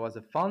mall, there was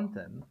a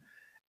fountain,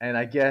 and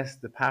I guess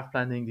the path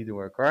planning didn't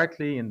work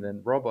correctly, and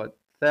then robot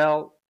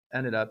fell,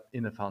 ended up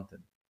in a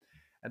fountain.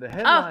 And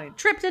Oh,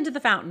 tripped into the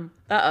fountain.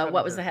 Uh oh. trapped What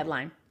into was the the fountain.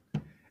 headline?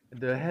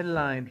 The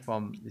headline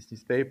from this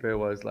newspaper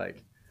was like,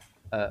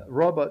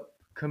 "Robot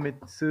commit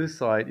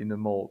suicide in the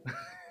mall."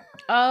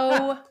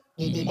 Oh,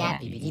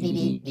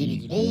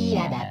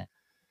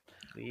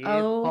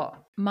 Yeah. oh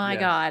my Yes.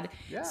 God.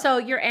 Yeah. So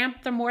you're I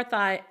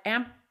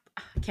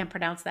can't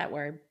pronounce that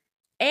word.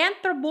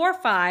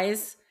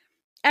 Anthropomorphize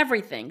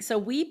everything. So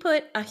we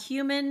put a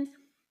human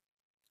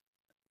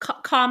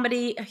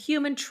comedy, a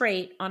human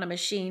trait on a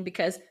machine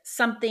because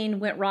something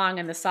went wrong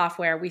in the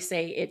software. We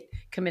say it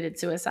committed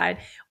suicide.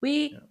 Yeah.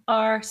 We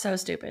are so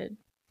stupid.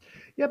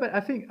 Yeah, but I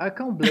think I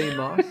can't blame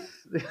us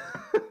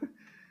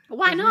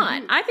Why because we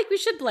not? do. I think we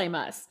should blame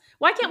us.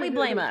 Why can't we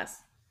blame Look,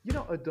 us?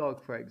 a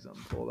dog, for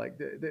example, like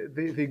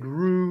they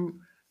grew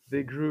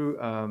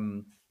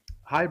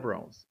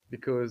eyebrows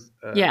because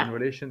in Yeah.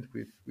 relation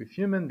with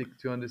human,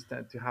 to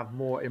understand, to have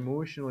more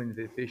emotional in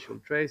the facial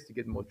traits, to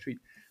get more treat.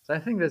 So I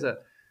think there's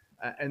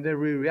and they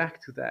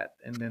react to that,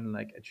 and then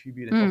like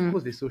attribute, and of Mm.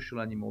 course they're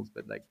social animals,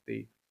 but like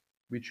we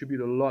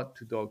attribute a lot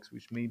to dogs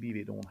which maybe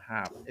they don't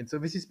have, and so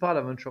this is part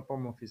of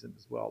anthropomorphism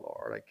as well,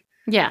 or like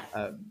Yeah.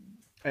 um,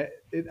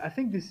 I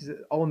think this is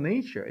our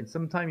nature, and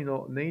sometimes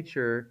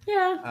nature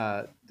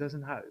Yeah.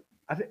 doesn't have.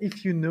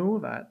 If you know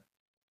that,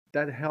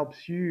 that helps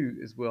you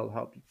as well.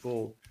 How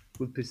people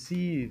will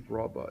perceive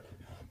robot,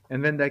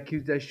 and then that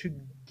should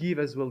give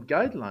as well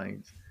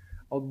guidelines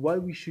on what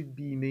we should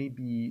be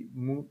maybe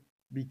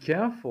be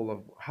careful of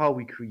how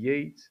we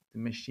create the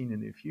machine in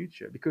the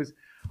future. Because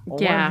on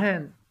one Yeah.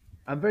 hand,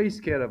 I'm very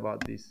scared about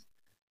this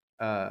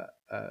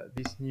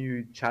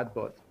new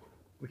chatbot.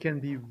 We can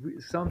be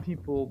some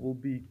people will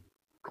be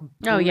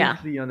Oh, yeah.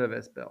 completely under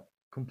their spell,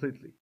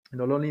 completely.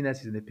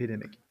 Loneliness is an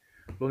epidemic.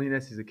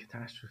 Loneliness is a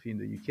catastrophe in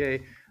the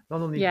UK,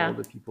 not only for Yeah.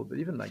 older people but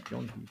even like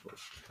young people.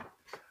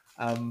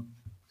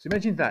 So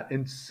imagine that.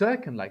 And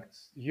second, like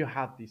you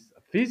have this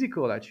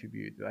physical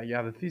attribute, right? You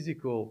have a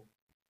physical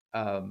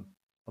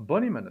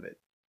embodiment of it.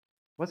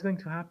 What's going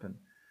to happen?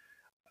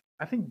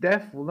 I think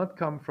death will not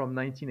come from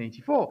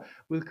 1984.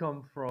 Will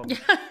come from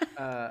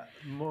Yeah.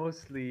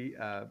 mostly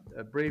a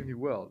Brave New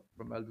World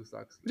from Aldous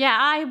Huxley. Yeah,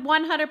 I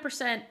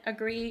 100%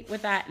 agree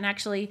with that. And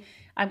actually,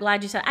 I'm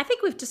glad you said. I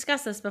think we've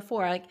discussed this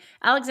before. Like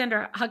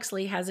Alexander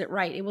Huxley has it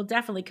right. It will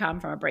definitely come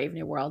from a Brave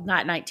New World,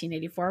 not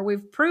 1984.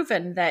 We've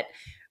proven that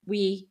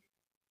we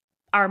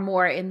are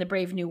more in the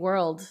Brave New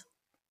World.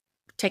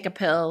 Take a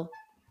pill,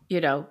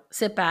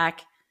 sit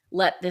back,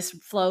 let this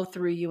flow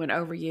through you and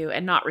over you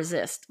and not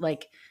resist.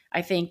 Like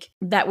I think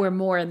that we're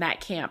more in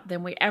that camp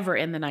than we ever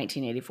in the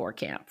 1984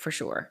 camp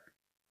for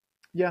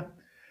Yeah,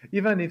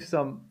 even if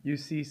some you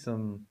see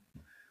some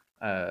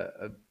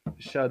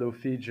shadow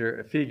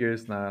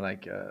figures now,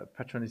 like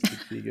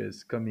patronistic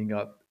figures coming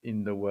up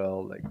in the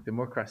world, like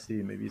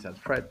democracy maybe is at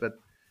threat. But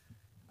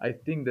I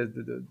think that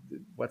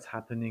what's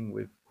happening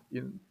with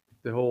you know,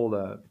 the whole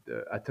the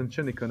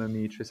attention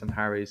economy, Tristan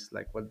Harris,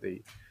 like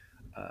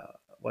uh,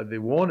 what they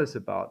warn us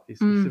about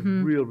is a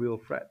sure. real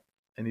threat,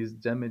 and is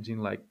damaging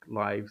like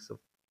lives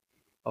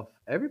of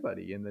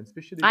everybody, and then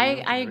especially the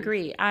young I generation.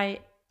 agree.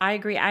 I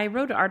agree. I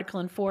wrote an article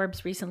in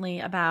Forbes recently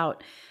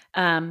about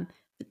um,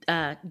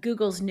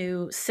 Google's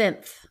new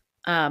synth,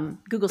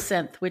 Google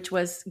Synth, which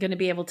was going to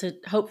be able to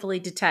hopefully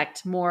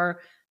detect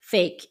more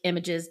fake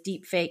images,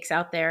 deep fakes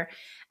out there.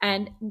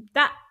 And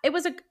that it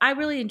was a I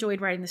really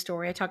enjoyed writing the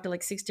story. I talked to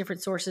like six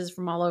different sources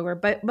from all over,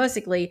 but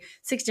basically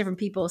six different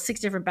people, six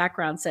different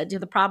backgrounds said,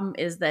 the problem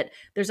is that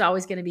there's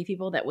always going to be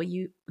people that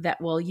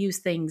will use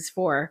things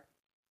for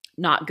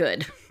not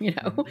good,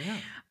 Yeah.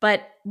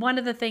 But one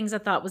of the things I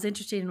thought was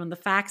interesting, one of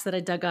the facts that I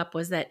dug up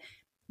was that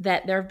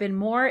there have been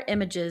more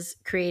images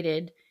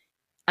created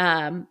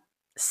um,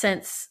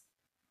 since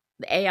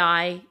the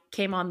AI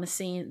came on the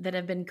scene that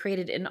have been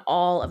created in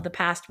all of the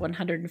past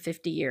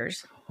 150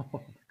 years. Oh my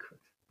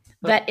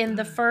That in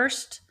the god.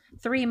 first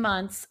 3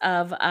 months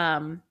of,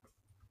 now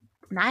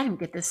I didn't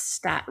get this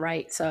stat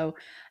right, so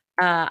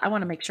I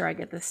want to make sure I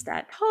get this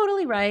stat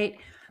totally right.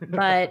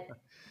 But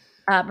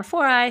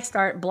before I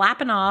start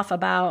blapping off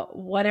about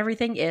what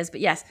everything is, but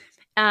yes,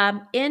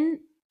 in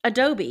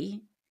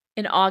Adobe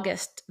in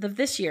August of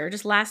this year,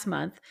 just last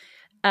month,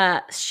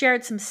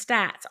 shared some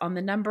stats on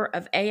the number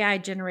of AI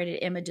generated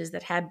images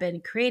that had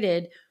been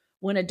created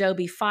when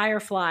Adobe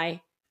Firefly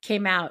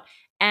came out.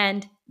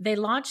 And they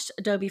launched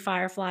Adobe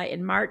Firefly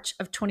in March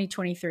of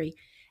 2023.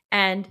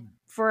 And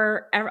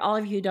for all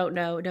of you who don't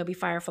know, Adobe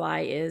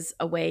Firefly is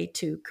a way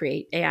to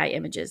create AI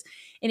images.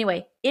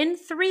 Anyway, in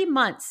 3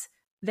 months,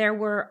 there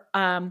were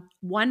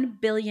 1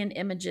 billion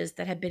images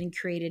that had been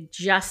created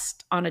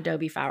just on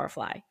Adobe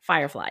Firefly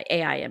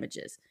AI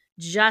images,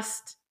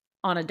 just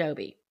on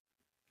Adobe.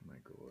 My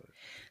god.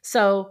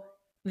 So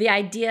the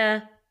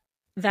idea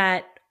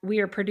that we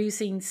are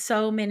producing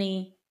so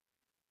many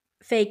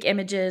fake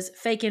images,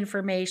 fake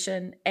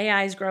information,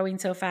 AI is growing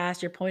so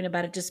fast, your point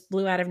about it just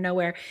blew out of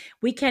nowhere.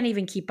 We can't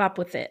even keep up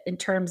with it in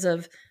terms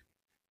of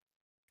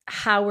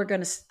how we're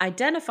going to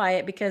identify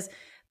it, because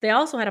they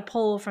also had a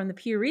poll from the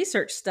Pew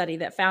Research study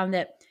that found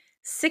that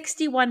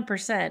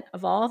 61%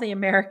 of all the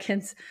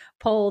Americans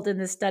polled in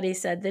the study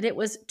said that it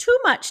was too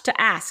much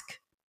to ask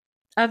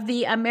of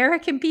the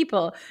American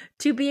people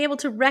to be able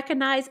to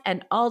recognize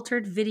an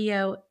altered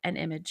video and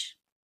image.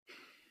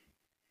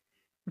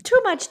 Too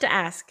much to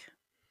ask.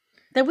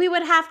 That we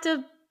would have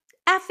to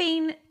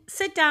effing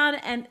sit down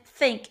and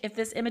think if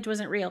this image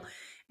wasn't real.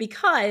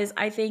 Because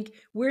I think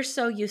we're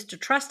so used to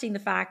trusting the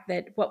fact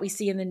that what we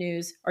see in the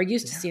news, or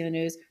used to Yeah. see in the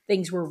news,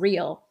 things were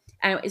real.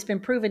 And it's been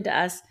proven to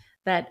us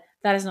that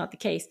that is not the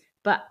case.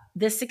 But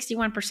this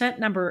 61%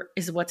 number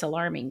is what's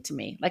alarming to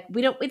me. Like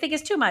we think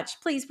it's too much.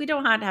 Please, we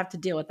don't have to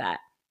deal with that.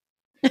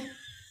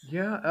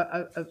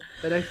 Yeah,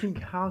 but I think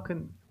how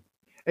can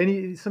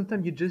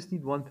sometimes you just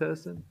need one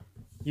person.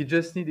 You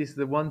just need is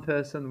the one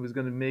person who's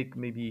going to make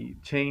maybe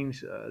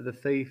change the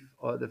faith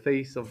or the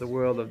face of the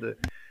world of the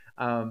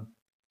um,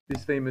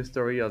 this famous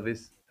story of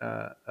this.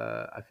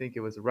 I think it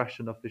was a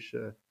Russian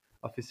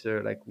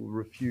officer like who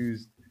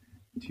refused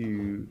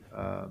to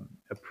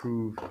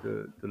approve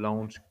the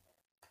launch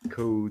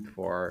code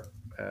for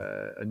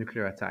a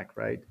nuclear attack,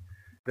 right?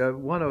 The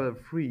one out of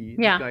three,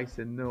 this Yeah. guy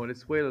said no.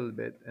 Let's wait a little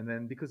bit, and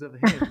then because of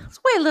him, Let's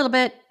wait a little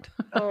bit.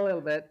 a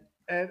little bit.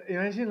 And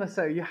imagine, let's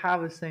say you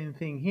have the same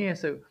thing here.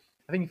 So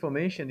I think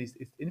information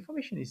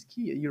is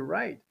key. You're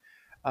right.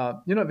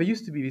 There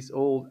used to be this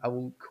old. I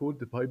will quote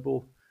the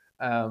Bible.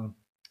 Um,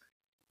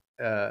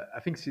 I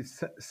think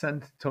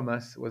Saint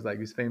Thomas was like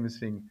this famous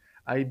thing.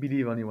 I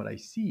believe only what I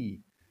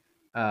see.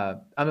 I'm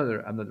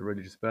not a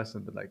religious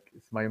person, but like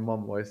it's my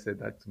mom always said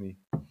that to me.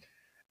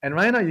 And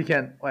right now you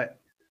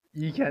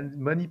can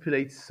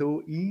manipulate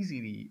so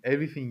easily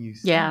everything you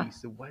Yeah. see.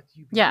 So what do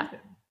you Yeah.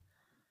 believe in?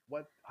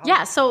 What? How Yeah.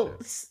 does it So,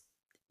 shift?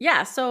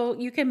 yeah. So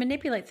you can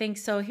manipulate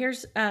things. So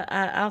here's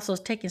also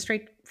taken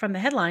straight from the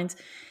headlines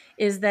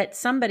is that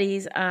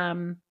somebody's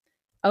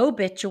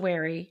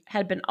obituary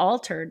had been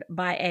altered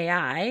by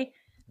AI.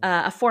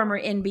 A former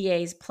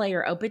NBA's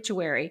player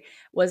obituary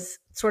was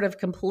sort of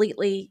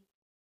completely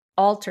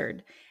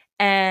altered.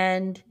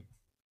 And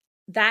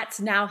that's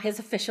now his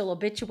official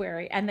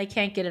obituary, and they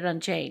can't get it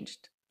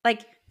unchanged.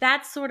 Like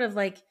that's sort of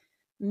like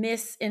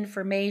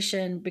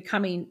misinformation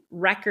becoming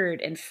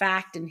record and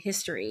fact and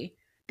history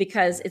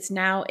because it's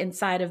now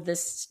inside of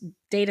this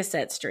data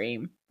set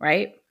stream,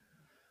 right?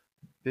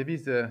 Maybe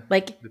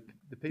Like the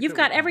you've paper will got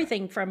come back.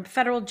 everything from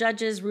federal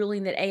judges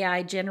ruling that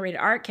AI generated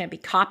art can't be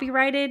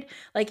copyrighted.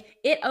 Like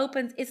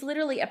it's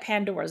literally a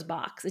Pandora's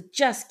box. It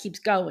just keeps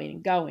going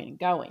and going and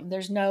going.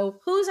 There's no,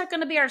 who's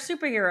going to be our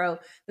superhero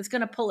that's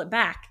going to pull it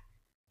back?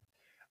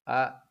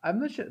 I'm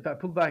not sure.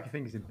 That pullback, I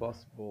think, is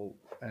impossible,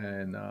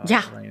 and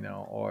Yeah. right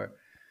now, or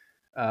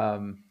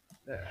um,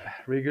 uh,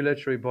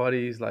 regulatory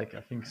bodies, like I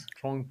think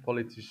strong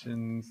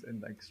politicians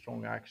and like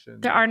strong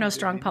action. There I are no think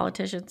strong they need.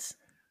 politicians.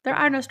 There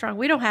are no strong.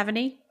 We don't have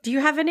any. Do you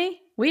have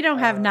any? We don't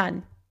have Uh,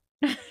 none.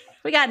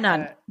 We got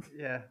none.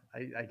 yeah,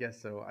 I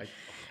guess so.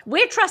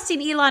 We're trusting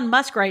Elon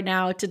Musk right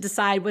now to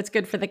decide what's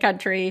good for the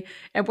country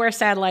and where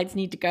satellites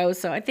need to go.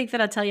 So I think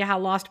that'll tell you how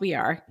lost we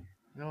are.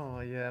 Oh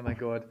yeah, my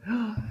God.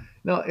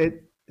 No,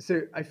 it.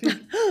 So I think.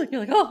 You're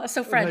like, oh, that's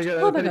so Oh my French. God, I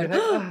have Oh a my panic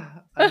God.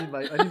 attack.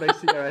 I need my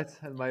cigarettes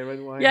and my red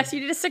Yes, wine. you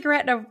need a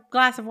cigarette and a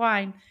glass of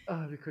wine.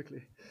 Very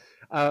quickly.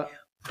 Uh,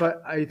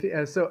 but I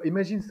think so.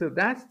 Imagine, so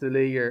that's the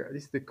layer.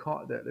 This is the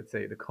let's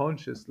say the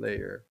conscious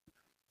layer,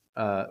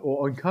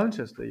 or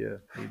unconscious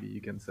layer, maybe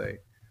you can say,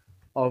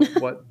 of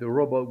what the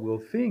robot will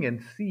think and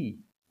see,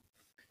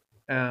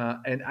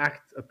 and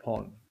act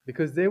upon,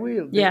 because they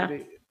will. Yeah.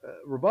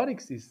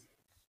 Robotics is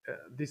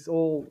this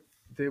all.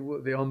 They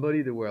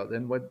embody the world,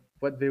 and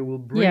what they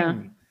will Yeah.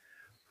 bring,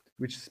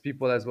 which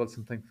people as well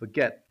sometimes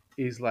forget,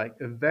 is like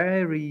a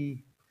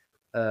very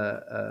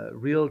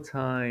real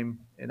time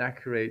and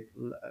accurate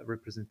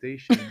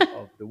representation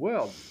of the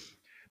world.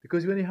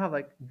 Because when you have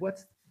like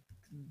what's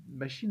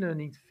machine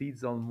learning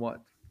feeds on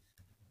what?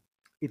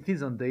 It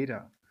feeds on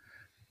data.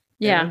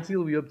 And Yeah.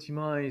 until we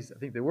optimize, I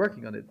think they're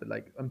working on it, but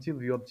like until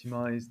we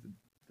optimize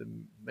the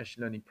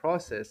machine learning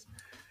process,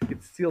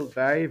 it's still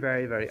very,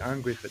 very, very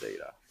hungry for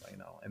data right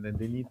now. And then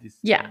they need this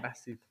Yeah.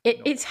 massive,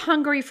 It's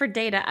hungry for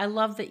data. I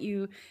love that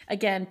you,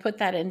 again, put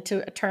that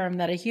into a term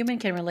that a human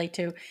can relate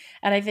to.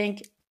 And I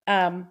think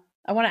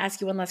I want to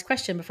ask you one last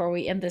question before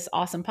we end this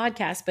awesome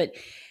podcast. But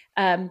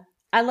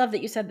I love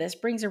that you said this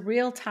brings a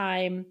real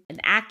time and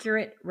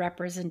accurate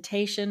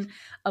representation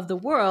of the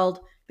world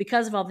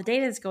because of all the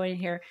data that's going in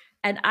here.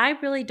 And I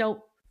really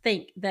don't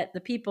think that the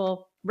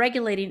people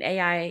regulating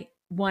AI,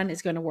 one,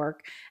 is going to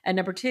work. And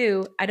number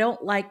two, I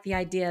don't like the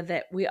idea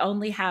that we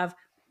only have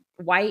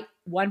white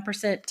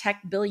 1%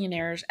 tech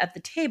billionaires at the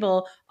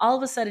table all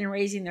of a sudden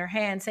raising their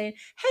hand saying,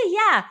 hey,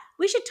 yeah,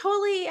 we should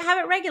totally have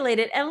it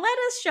regulated and let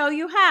us show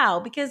you how.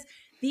 Because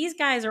these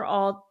guys are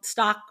all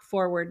stock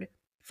forward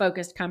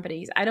focused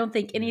companies. I don't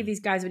think any of these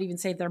guys would even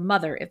save their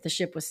mother if the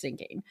ship was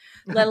sinking,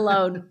 let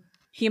alone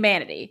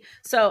humanity.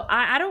 So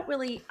I don't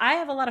really, I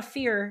have a lot of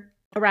fear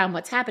around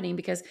what's happening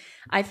because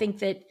I think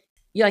that,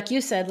 like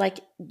you said, like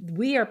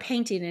we are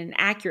painting an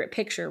accurate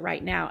picture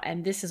right now.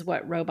 And this is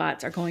what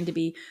robots are going to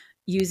be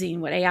using,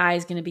 what AI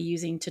is going to be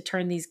using to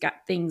turn these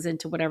things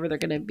into whatever they're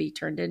going to be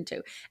turned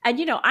into. And,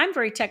 I'm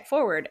very tech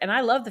forward and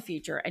I love the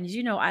future. And as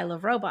you know, I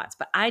love robots,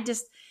 but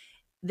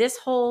this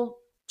whole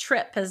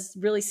trip has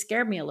really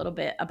scared me a little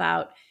bit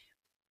about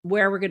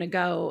where we're going to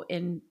go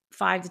in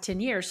 5 to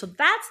 10 years. So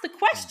that's the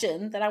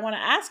question that I want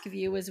to ask of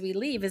you as we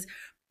leave is,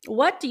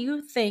 what do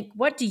you think,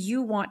 what do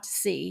you want to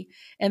see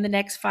in the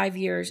next 5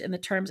 years in the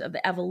terms of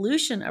the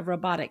evolution of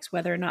robotics,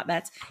 whether or not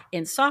that's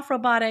in soft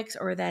robotics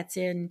or that's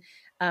in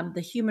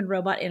the human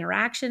robot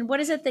interaction? What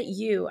is it that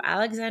you,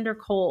 Alexander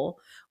Colle,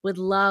 would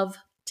love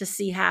to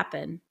see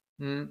happen?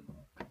 Mm.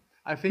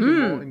 I think a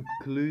more Take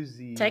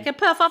inclusive. a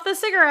puff off the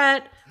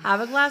cigarette,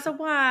 have a glass of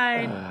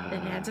wine,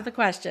 then answer the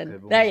question.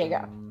 C'est bon. There you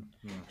go.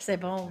 C'est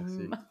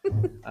Merci.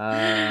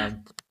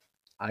 bon.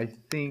 I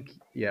think,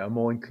 yeah, a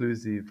more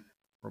inclusive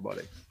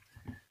robotics,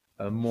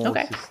 a more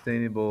Okay.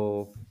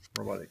 sustainable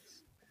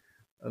robotics,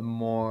 a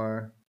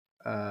more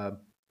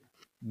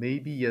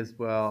maybe as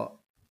well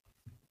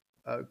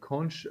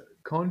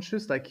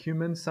conscious, like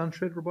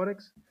human-centered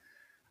robotics.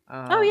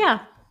 Oh,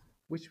 yeah.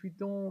 Which we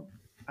don't.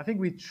 I think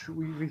we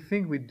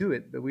think we do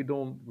it, but we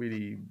don't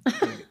really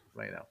doing it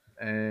right now.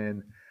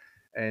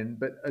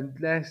 But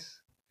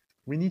unless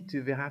we need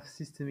to have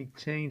systemic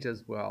change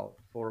as well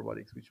for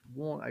robotics, which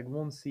I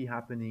won't see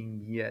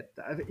happening yet.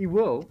 It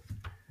will,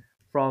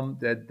 from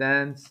the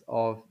advance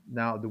of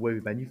now the way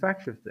we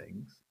manufacture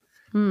things.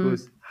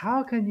 Because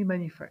how can you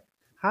manufacture?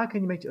 How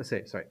can you make? Oh,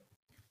 sorry.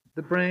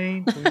 The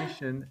brain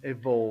cognition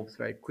evolves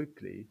very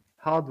quickly.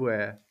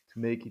 Hardware to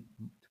make it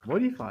to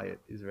modify it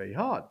is very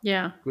hard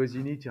Yeah. because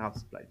you need to have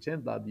supply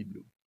chain, blah blah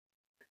blah.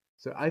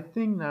 So I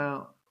think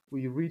now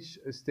we reach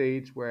a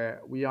stage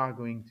where we are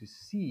going to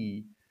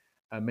see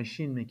a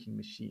machine making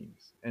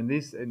machines, and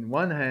this, in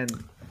one hand,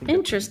 I think that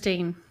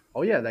Interesting.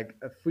 oh yeah, like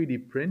a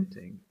 3D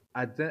printing,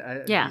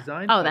 Yeah.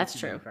 design Oh, for that's additive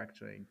true.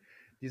 manufacturing,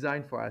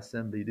 design for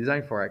assembly,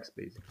 design for X,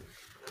 basically.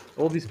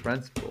 All these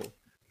principles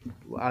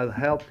are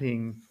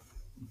helping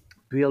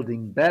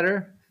building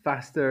better,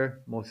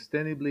 faster, more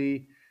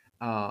sustainably,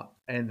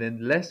 and then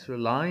less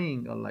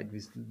relying on like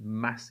this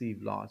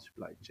massive, large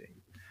supply chain.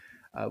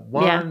 Yeah.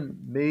 One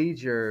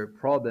major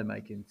problem I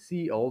can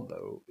see,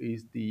 although,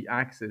 is the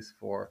access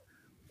for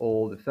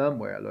all the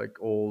firmware,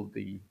 like all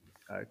the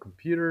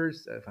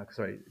computers,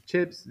 sorry,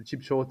 chips. The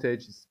chip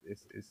shortage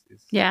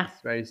Yeah. is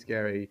very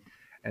scary,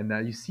 and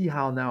you see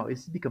how now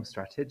it's become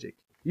strategic.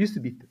 It used to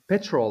be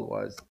petrol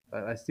was,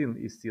 it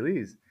still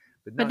is,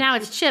 but But now now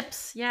it's chips,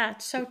 chips. Yeah,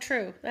 it's so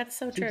true. That's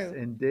so chips true.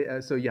 and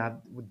data. So you have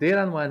data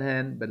on one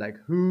hand, but like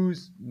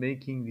who's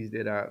making these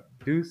data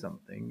do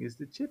something is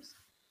the chips.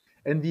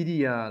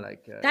 Nvidia,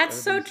 like That's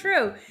so everybody's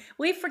true.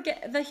 We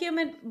forget the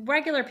human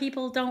regular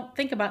people don't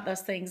think about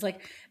those things.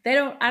 Like they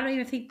don't I don't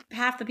even think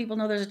half the people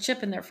know there's a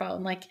chip in their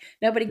phone. Like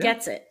nobody yeah.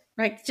 gets it.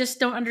 Right? Just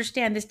don't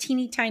understand this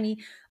teeny tiny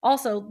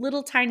also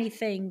little tiny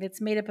thing that's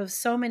made up of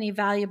so many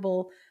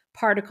valuable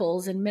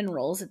particles and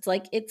minerals. It's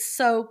like it's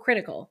so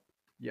critical.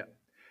 Yeah,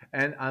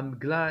 and I'm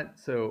glad.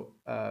 So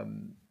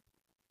I'm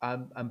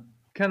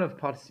kind of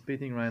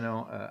participating right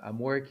now. I'm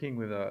working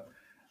with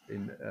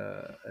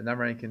an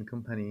American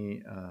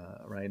company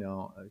right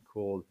now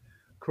called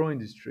Crow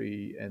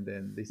Industry, and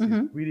then this is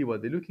Mhm. really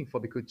what they're looking for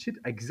because chip,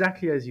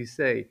 exactly as you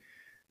say,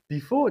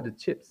 before the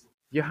chips,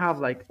 you have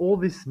like all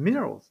these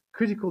minerals,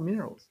 critical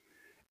minerals,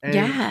 and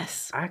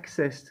Yes.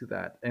 access to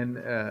that. And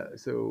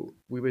so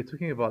we were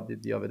talking about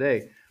it the other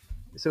day.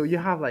 So you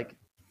have like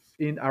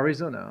in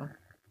Arizona,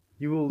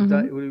 Mhm. you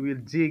will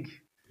dig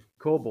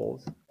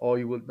cobalt, or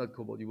you will not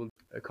cobalt, you will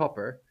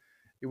copper.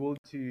 You will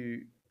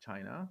to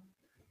China.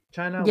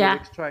 China will Yeah.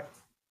 extract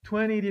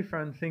 20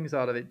 different things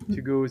out of it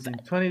to go in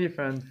 20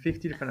 different,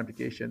 50 different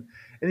applications,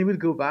 and it will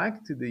go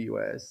back to the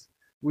US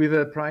with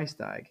a price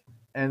tag.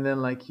 And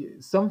then like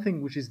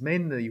something which is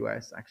made in the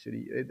US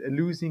actually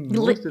losing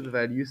most of the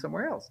value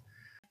somewhere else.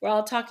 We're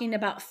all talking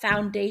about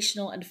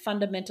foundational and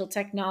fundamental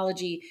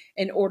technology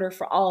in order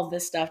for all of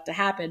this stuff to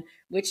happen,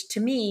 which to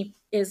me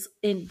is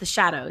in the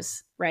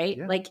shadows, right?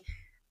 Yeah. Like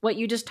what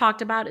you just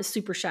talked about is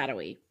super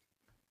shadowy.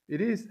 It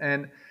is,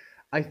 and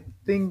I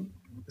think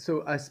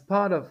so. As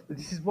part of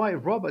this is why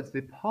robots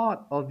they're part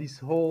of this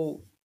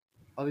whole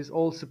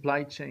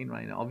supply chain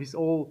right now. Of this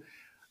whole,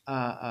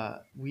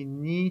 we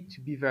need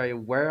to be very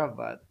aware of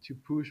that to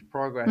push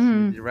progress in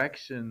a Mm,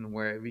 direction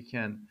where we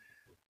can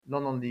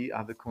not only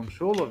have the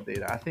control of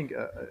data. I think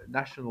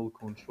national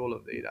control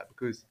of data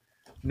because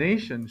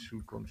nations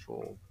should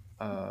control.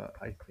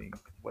 I think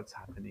what's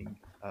happening,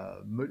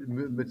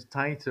 much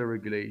tighter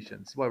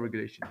regulations. Why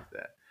regulation is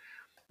there?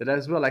 But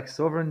as well like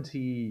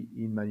sovereignty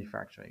in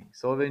manufacturing,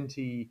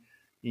 sovereignty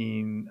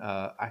in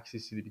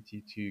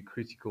accessibility to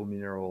critical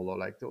mineral or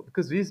like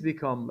because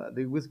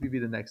they will be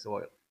the next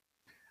oil.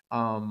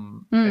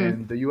 And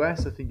mm, the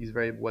US I think is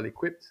very well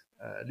equipped.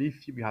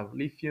 Lithium, you have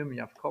lithium, you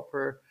have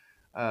copper,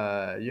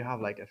 you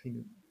have like I think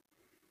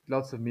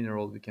lots of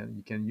minerals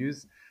you can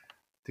use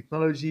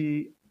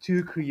technology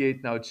to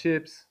create now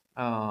chips,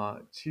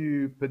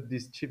 to put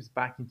these chips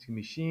back into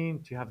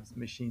machine, to have this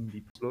machine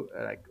be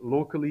like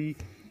locally,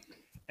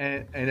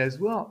 and as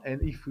well.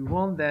 And if we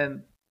want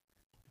them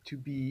to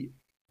be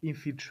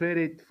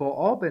infiltrated for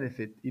our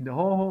benefit in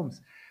our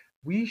homes,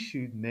 we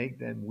should make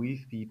them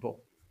with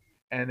people.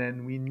 And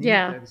then we need,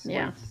 yeah, this is why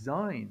yeah,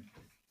 design,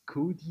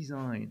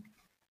 co-design,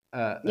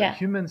 yeah,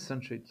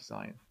 human-centric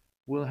design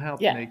will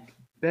help yeah, make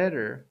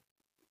better,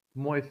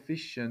 more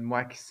efficient, more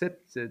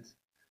accepted,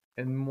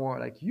 and more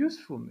like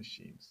useful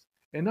machines,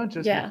 and not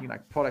just yeah. making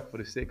like product for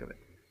the sake of it.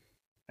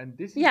 And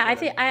this is Yeah, I what I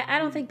think I don't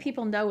really think want.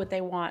 people know what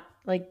they want.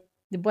 Like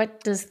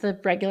what does the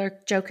regular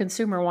Joe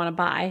consumer want to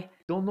buy?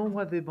 Don't know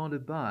what they want to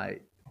buy,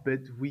 but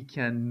we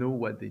can know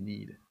what they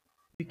need.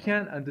 We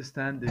can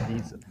understand the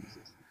needs of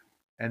users.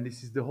 And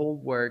this is the whole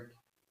work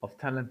of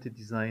talented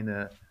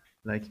designer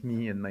like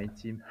me and my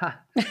team. Ha!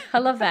 I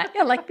love that.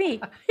 Yeah, like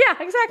me. Yeah,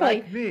 exactly.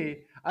 Like me,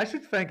 I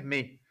should thank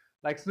me.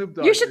 Like Snoop You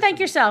Dogg should used to thank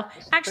be. yourself. I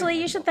should thank Actually,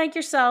 you should myself. thank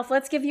yourself.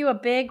 Let's give you a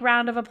big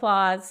round of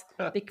applause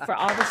for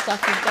all the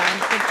stuff you've done.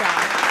 Good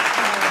job.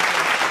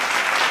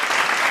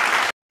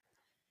 Oh,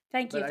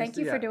 thank But you. I Thank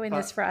say, you for yeah, doing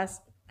this for us.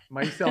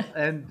 myself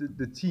and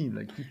the team,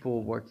 like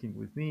people working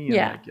with me, and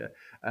Yeah.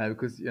 like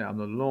because yeah, I'm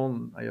not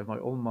alone. I have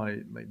all my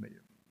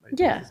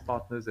Yeah. business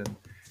partners and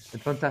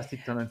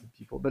fantastic talented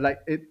people. But like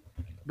it,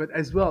 but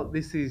as well,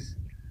 this is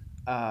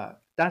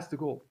that's the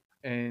goal,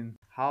 and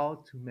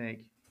how to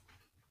make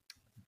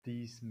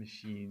these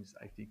machines,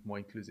 I think, more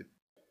inclusive.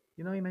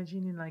 You know,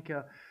 imagining like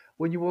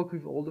when you work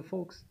with older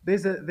folks,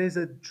 there's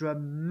a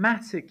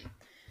dramatic.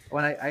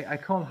 When I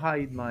can't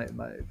hide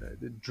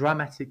the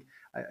dramatic.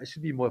 I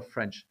should be more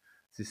French.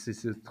 C'est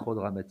trop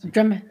dramatique.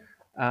 Drum.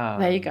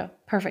 There you Um, go.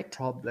 Perfect.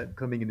 Problem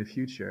coming in the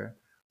future,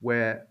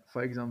 where,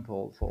 for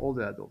example, for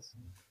older adults,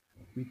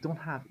 we don't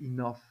have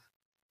enough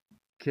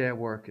care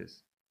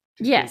workers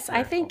to take Yes, I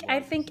care think of our I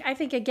elders. think I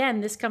think again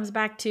this comes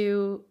back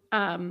to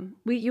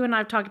we you and I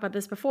have talked about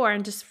this before,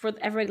 and just for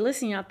everybody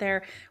listening out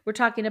there, we're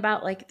talking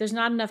about like there's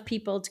not enough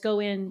people to go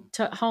in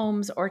to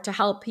homes or to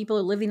help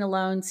people living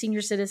alone,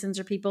 senior citizens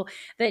or people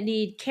that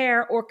need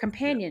care or Yeah,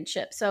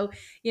 companionship. So,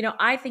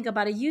 I think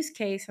about a use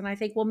case and I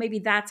think well maybe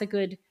that's a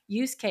good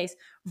use case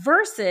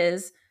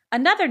versus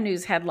another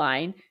news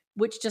headline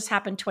which just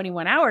happened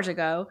 21 hours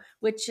ago,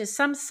 which is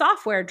some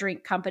software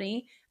drink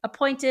company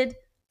appointed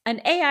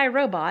an AI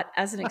robot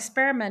as an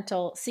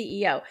experimental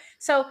CEO.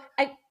 So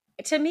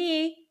to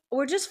me,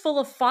 we're just full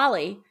of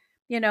folly.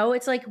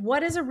 It's like,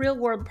 what is a real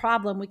world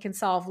problem we can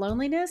solve?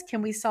 Loneliness?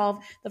 Can we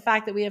solve the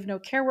fact that we have no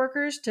care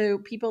workers to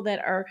people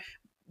that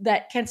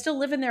can still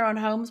live in their own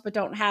homes but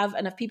don't have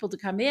enough people to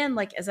come in?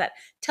 Like, is that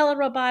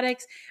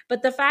telerobotics?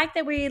 But the fact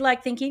that we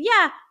like thinking,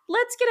 yeah,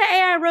 let's get an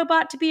AI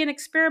robot to be an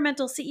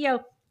experimental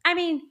CEO. I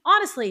mean,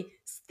 honestly,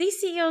 these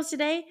CEOs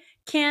today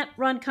can't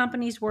run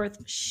companies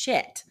worth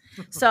shit.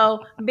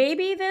 So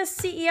maybe this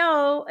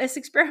CEO, this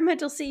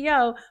experimental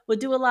CEO, would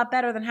do a lot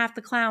better than half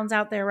the clowns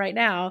out there right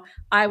now.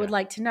 I would Yeah.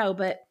 like to know.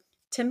 But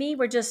to me,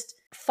 we're just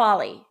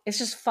folly. It's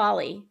just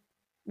folly,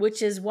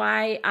 which is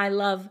why I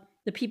love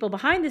the people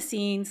behind the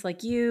scenes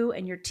like you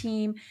and your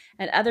team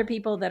and other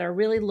people that are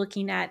really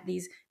looking at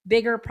these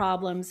bigger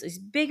problems, these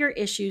bigger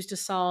issues to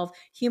solve,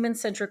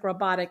 human-centric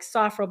robotics,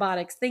 soft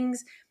robotics,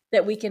 things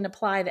that we can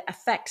apply that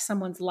affect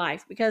someone's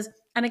life. Because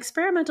an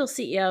experimental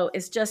CEO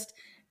is just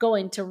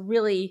going to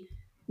really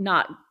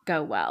not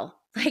go well.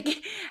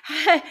 Like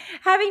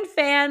having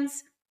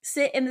fans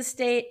sit in the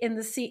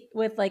seat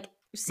with like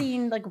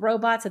seeing like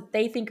robots that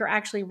they think are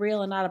actually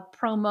real and not a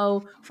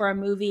promo for a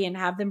movie and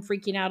have them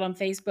freaking out on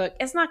Facebook,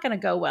 it's not going to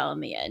go well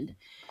in the end.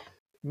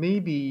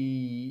 Maybe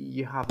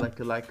you have like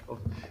a lack of.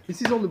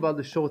 This is all about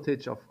the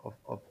shortage of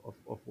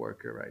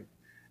worker, right?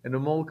 And the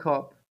mall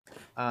cop,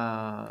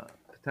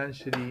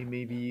 potentially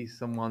maybe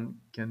someone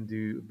can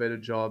do a better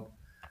job,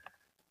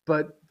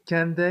 but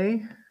can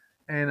they?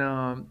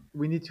 And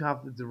we need to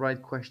have the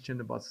right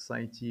question about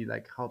society,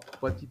 like how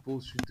what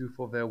people should do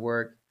for their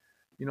work.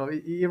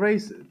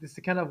 Erase this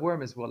kind of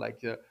worm as well,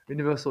 like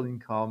universal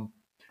income.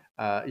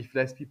 If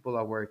less people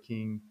are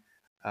working,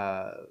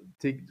 uh,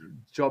 take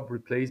job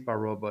replaced by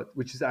robot,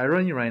 which is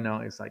irony right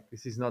now. It's like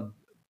this is not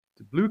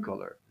the blue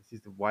collar, this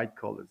is the white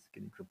collars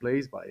getting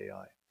replaced by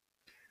AI,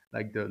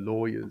 like the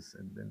lawyers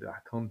and then the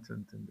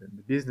accountant and then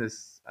the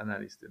business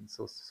analyst and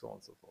so on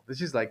and so forth.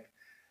 This is like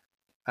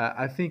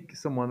I think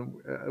someone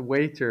a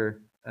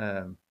waiter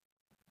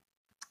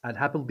at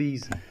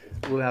Applebee's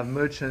will have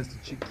more chance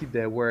to keep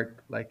their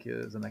work like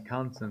as an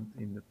accountant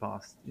in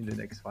the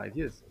next 5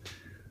 years.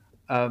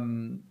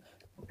 Um,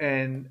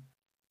 and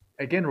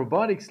again,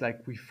 robotics,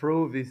 like we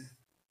throw this.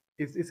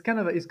 It's kind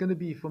of it's going to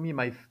be for me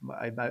my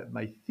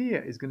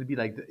fear is going to be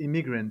like the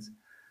immigrant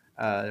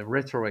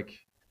rhetoric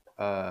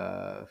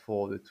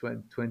for the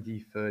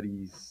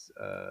 2030s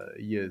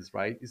years,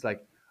 right? It's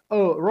like,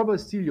 oh,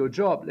 robots steal your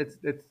job.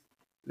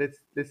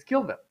 Let's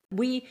kill them.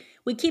 We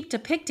keep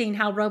depicting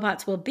how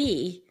robots will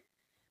be,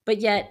 but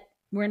yet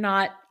we're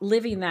not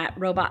living that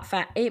robot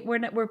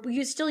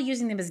we're still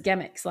using them as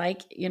gimmicks,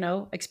 like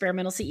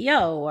experimental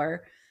CEO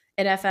or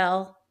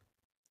NFL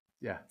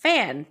Yeah.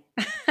 fan.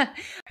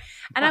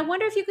 And I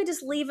wonder if you could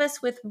just leave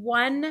us with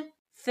one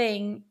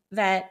thing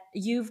that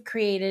you've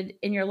created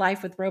in your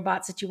life with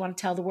robots that you want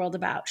to tell the world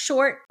about.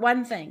 Short,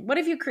 one thing. What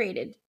have you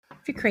created?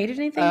 Have you created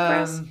anything for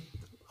us Um,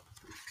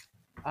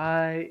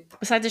 I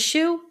besides a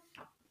shoe?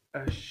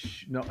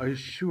 no a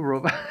shoe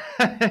robot,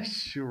 a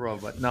shoe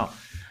robot. No,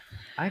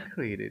 I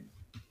created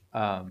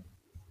um,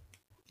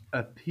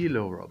 a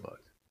pillow robot.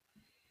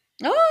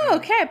 Oh,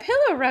 And okay, a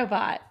pillow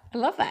robot. I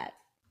love that.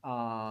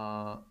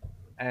 uh,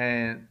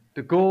 and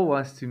the goal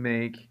was to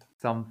make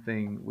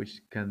something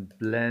which can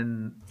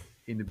blend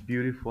in a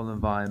beautiful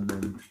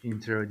environment,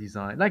 interior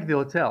design, like the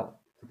hotel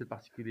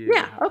particulier will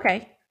Yeah, have like okay.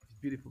 this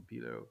beautiful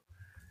pillow,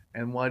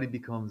 and while it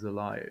becomes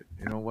alive,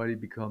 while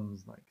it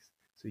becomes like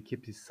so it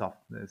keeps its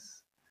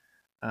softness,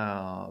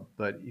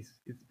 but it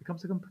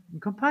becomes a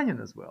companion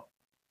as well.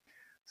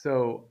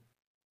 So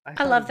I I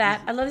thought love this,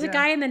 that. I love there's a yeah,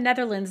 guy in the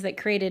Netherlands that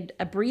created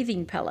a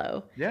breathing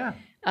pillow, yeah,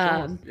 so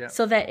was, yeah,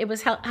 so that it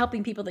was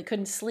helping people that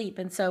couldn't sleep.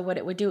 And so what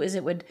it would do is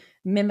it would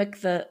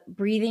mimic the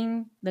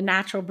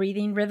natural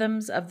breathing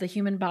rhythms of the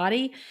human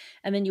body.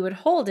 And then you would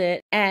hold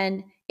it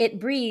and it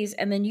breathes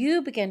and then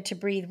you begin to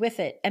breathe with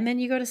it. And then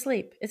you go to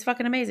sleep. It's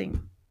fucking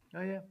amazing.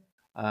 oh yeah.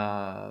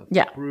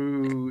 Yeah.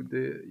 Through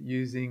the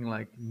using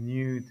like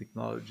new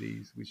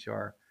technologies which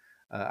are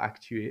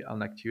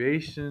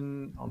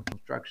actuation, on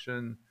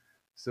construction,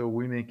 so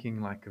we're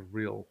making like a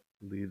real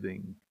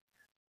living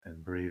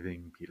and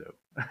breathing pillow.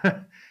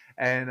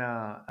 And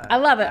I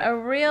love it. I A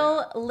yeah,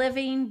 real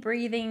living,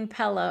 breathing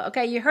pillow.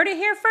 Okay, you heard it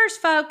here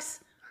first, folks.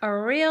 A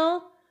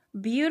real,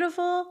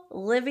 beautiful,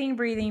 living,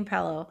 breathing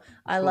pillow. it's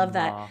I called love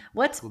that. Ma. It's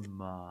What's called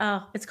Ma.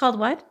 Oh, it's called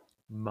what?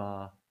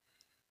 Ma.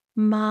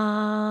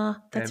 Ma.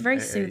 That's very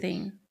MAH.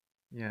 soothing.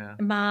 Yeah.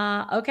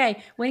 Ma.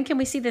 Okay. When can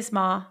we see this,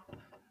 Ma?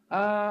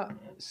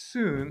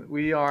 Soon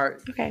we are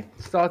Okay.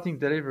 starting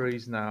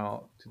deliveries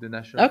now to the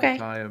National Okay.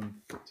 Archive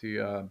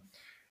to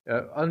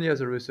only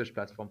as a research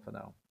platform for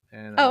now.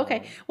 And Oh,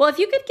 okay. Well, if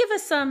you could give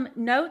us some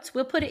notes,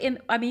 we'll put it in.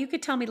 I mean, you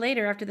could tell me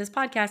later after this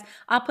podcast.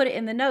 I'll put it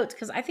in the notes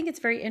because I think it's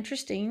very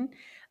interesting.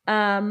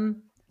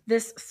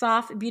 This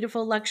soft,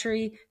 beautiful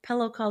luxury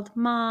pillow called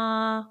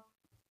Ma.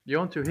 you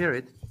want to hear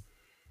it?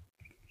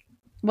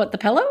 What, the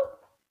pillow?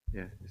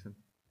 Yeah, listen.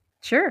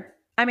 Sure.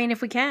 I mean,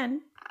 if we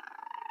can.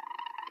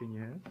 Can you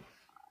hear it?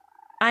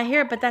 I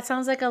hear it, but that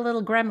sounds like a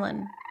little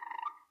gremlin.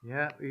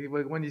 Yeah,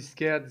 when he's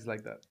scared, it's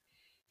like that.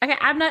 Okay,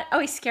 I'm not. Oh,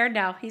 he's scared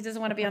now. He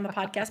doesn't want to be on the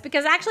podcast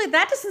because actually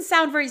that doesn't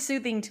sound very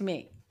soothing to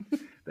me.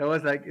 That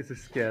was like, it's a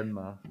scared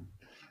ma.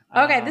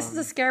 Okay, this is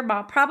a Um, scared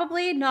mom.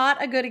 Probably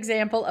not a good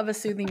example of a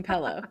soothing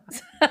pillow.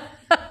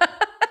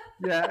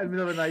 yeah, in the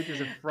middle of the night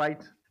is a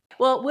fright.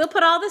 Well, we'll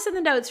put all this in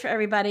the notes for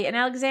everybody. And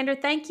Alexander,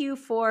 thank you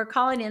for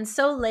calling in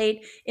so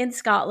late in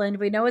Scotland.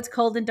 We know it's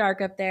cold and dark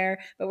up there,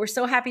 but we're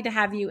so happy to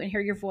have you and hear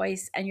your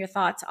voice and your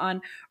thoughts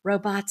on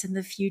robots in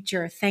the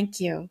future. Thank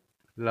you.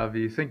 Love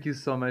you. Thank you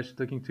so much.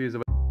 Talking to you is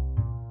about.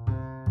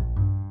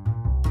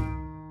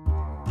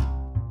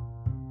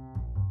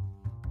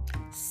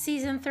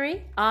 Season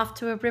 3, off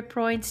to a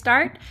rip-roaring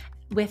start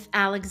with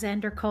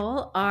Alexander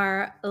Colle,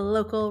 our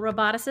local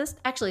roboticist.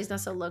 Actually, he's not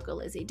so local,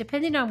 is he?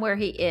 Depending on where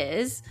he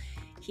is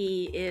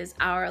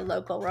our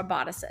local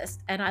roboticist,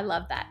 and I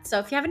love that. So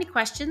if you have any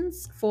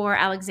questions for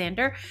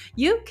Alexander,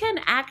 you can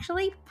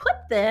actually put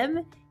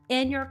them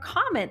in your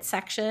comment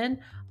section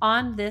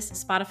on this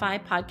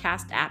Spotify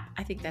podcast app.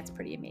 I think that's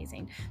pretty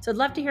amazing. So I'd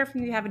love to hear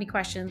from you if you have any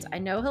questions. I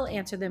know he'll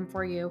answer them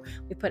for you.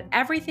 We put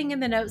everything in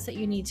the notes that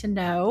you need to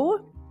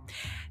know.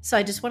 So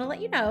I just want to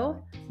let you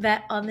know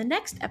that on the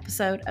next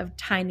episode of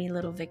Tiny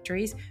Little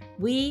Victories,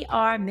 we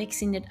are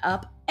mixing it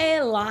up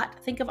a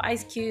lot. Think of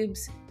ice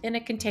cubes in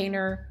a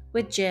container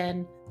with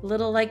gin,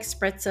 little like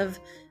spritz of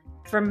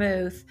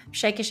vermouth,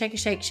 shake,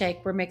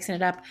 we're mixing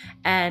it up.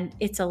 And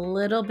it's a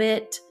little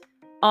bit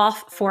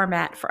off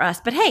format for us.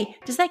 But hey,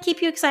 does that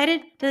keep you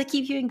excited? Does it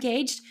keep you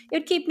engaged? It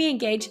would keep me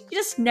engaged. You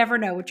just never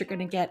know what you're going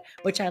to get,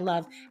 which I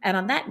love. And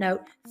on that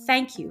note,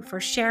 thank you for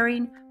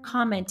sharing,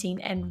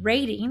 commenting, and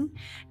rating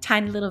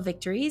Tiny Little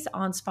Victories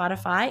on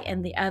Spotify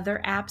and the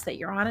other apps that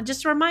you're on. And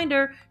just a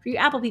reminder for you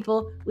Apple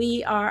people,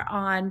 we are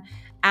on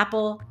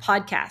Apple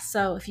Podcasts.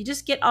 So if you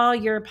just get all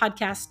your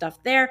podcast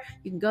stuff there,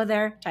 you can go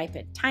there, type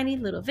in Tiny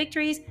Little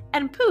Victories,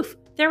 and poof,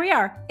 there we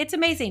are. It's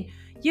amazing.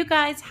 You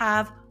guys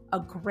have a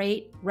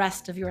great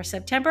rest of your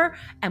September,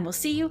 and we'll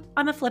see you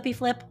on the flippy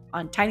flip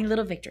on Tiny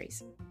Little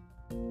Victories.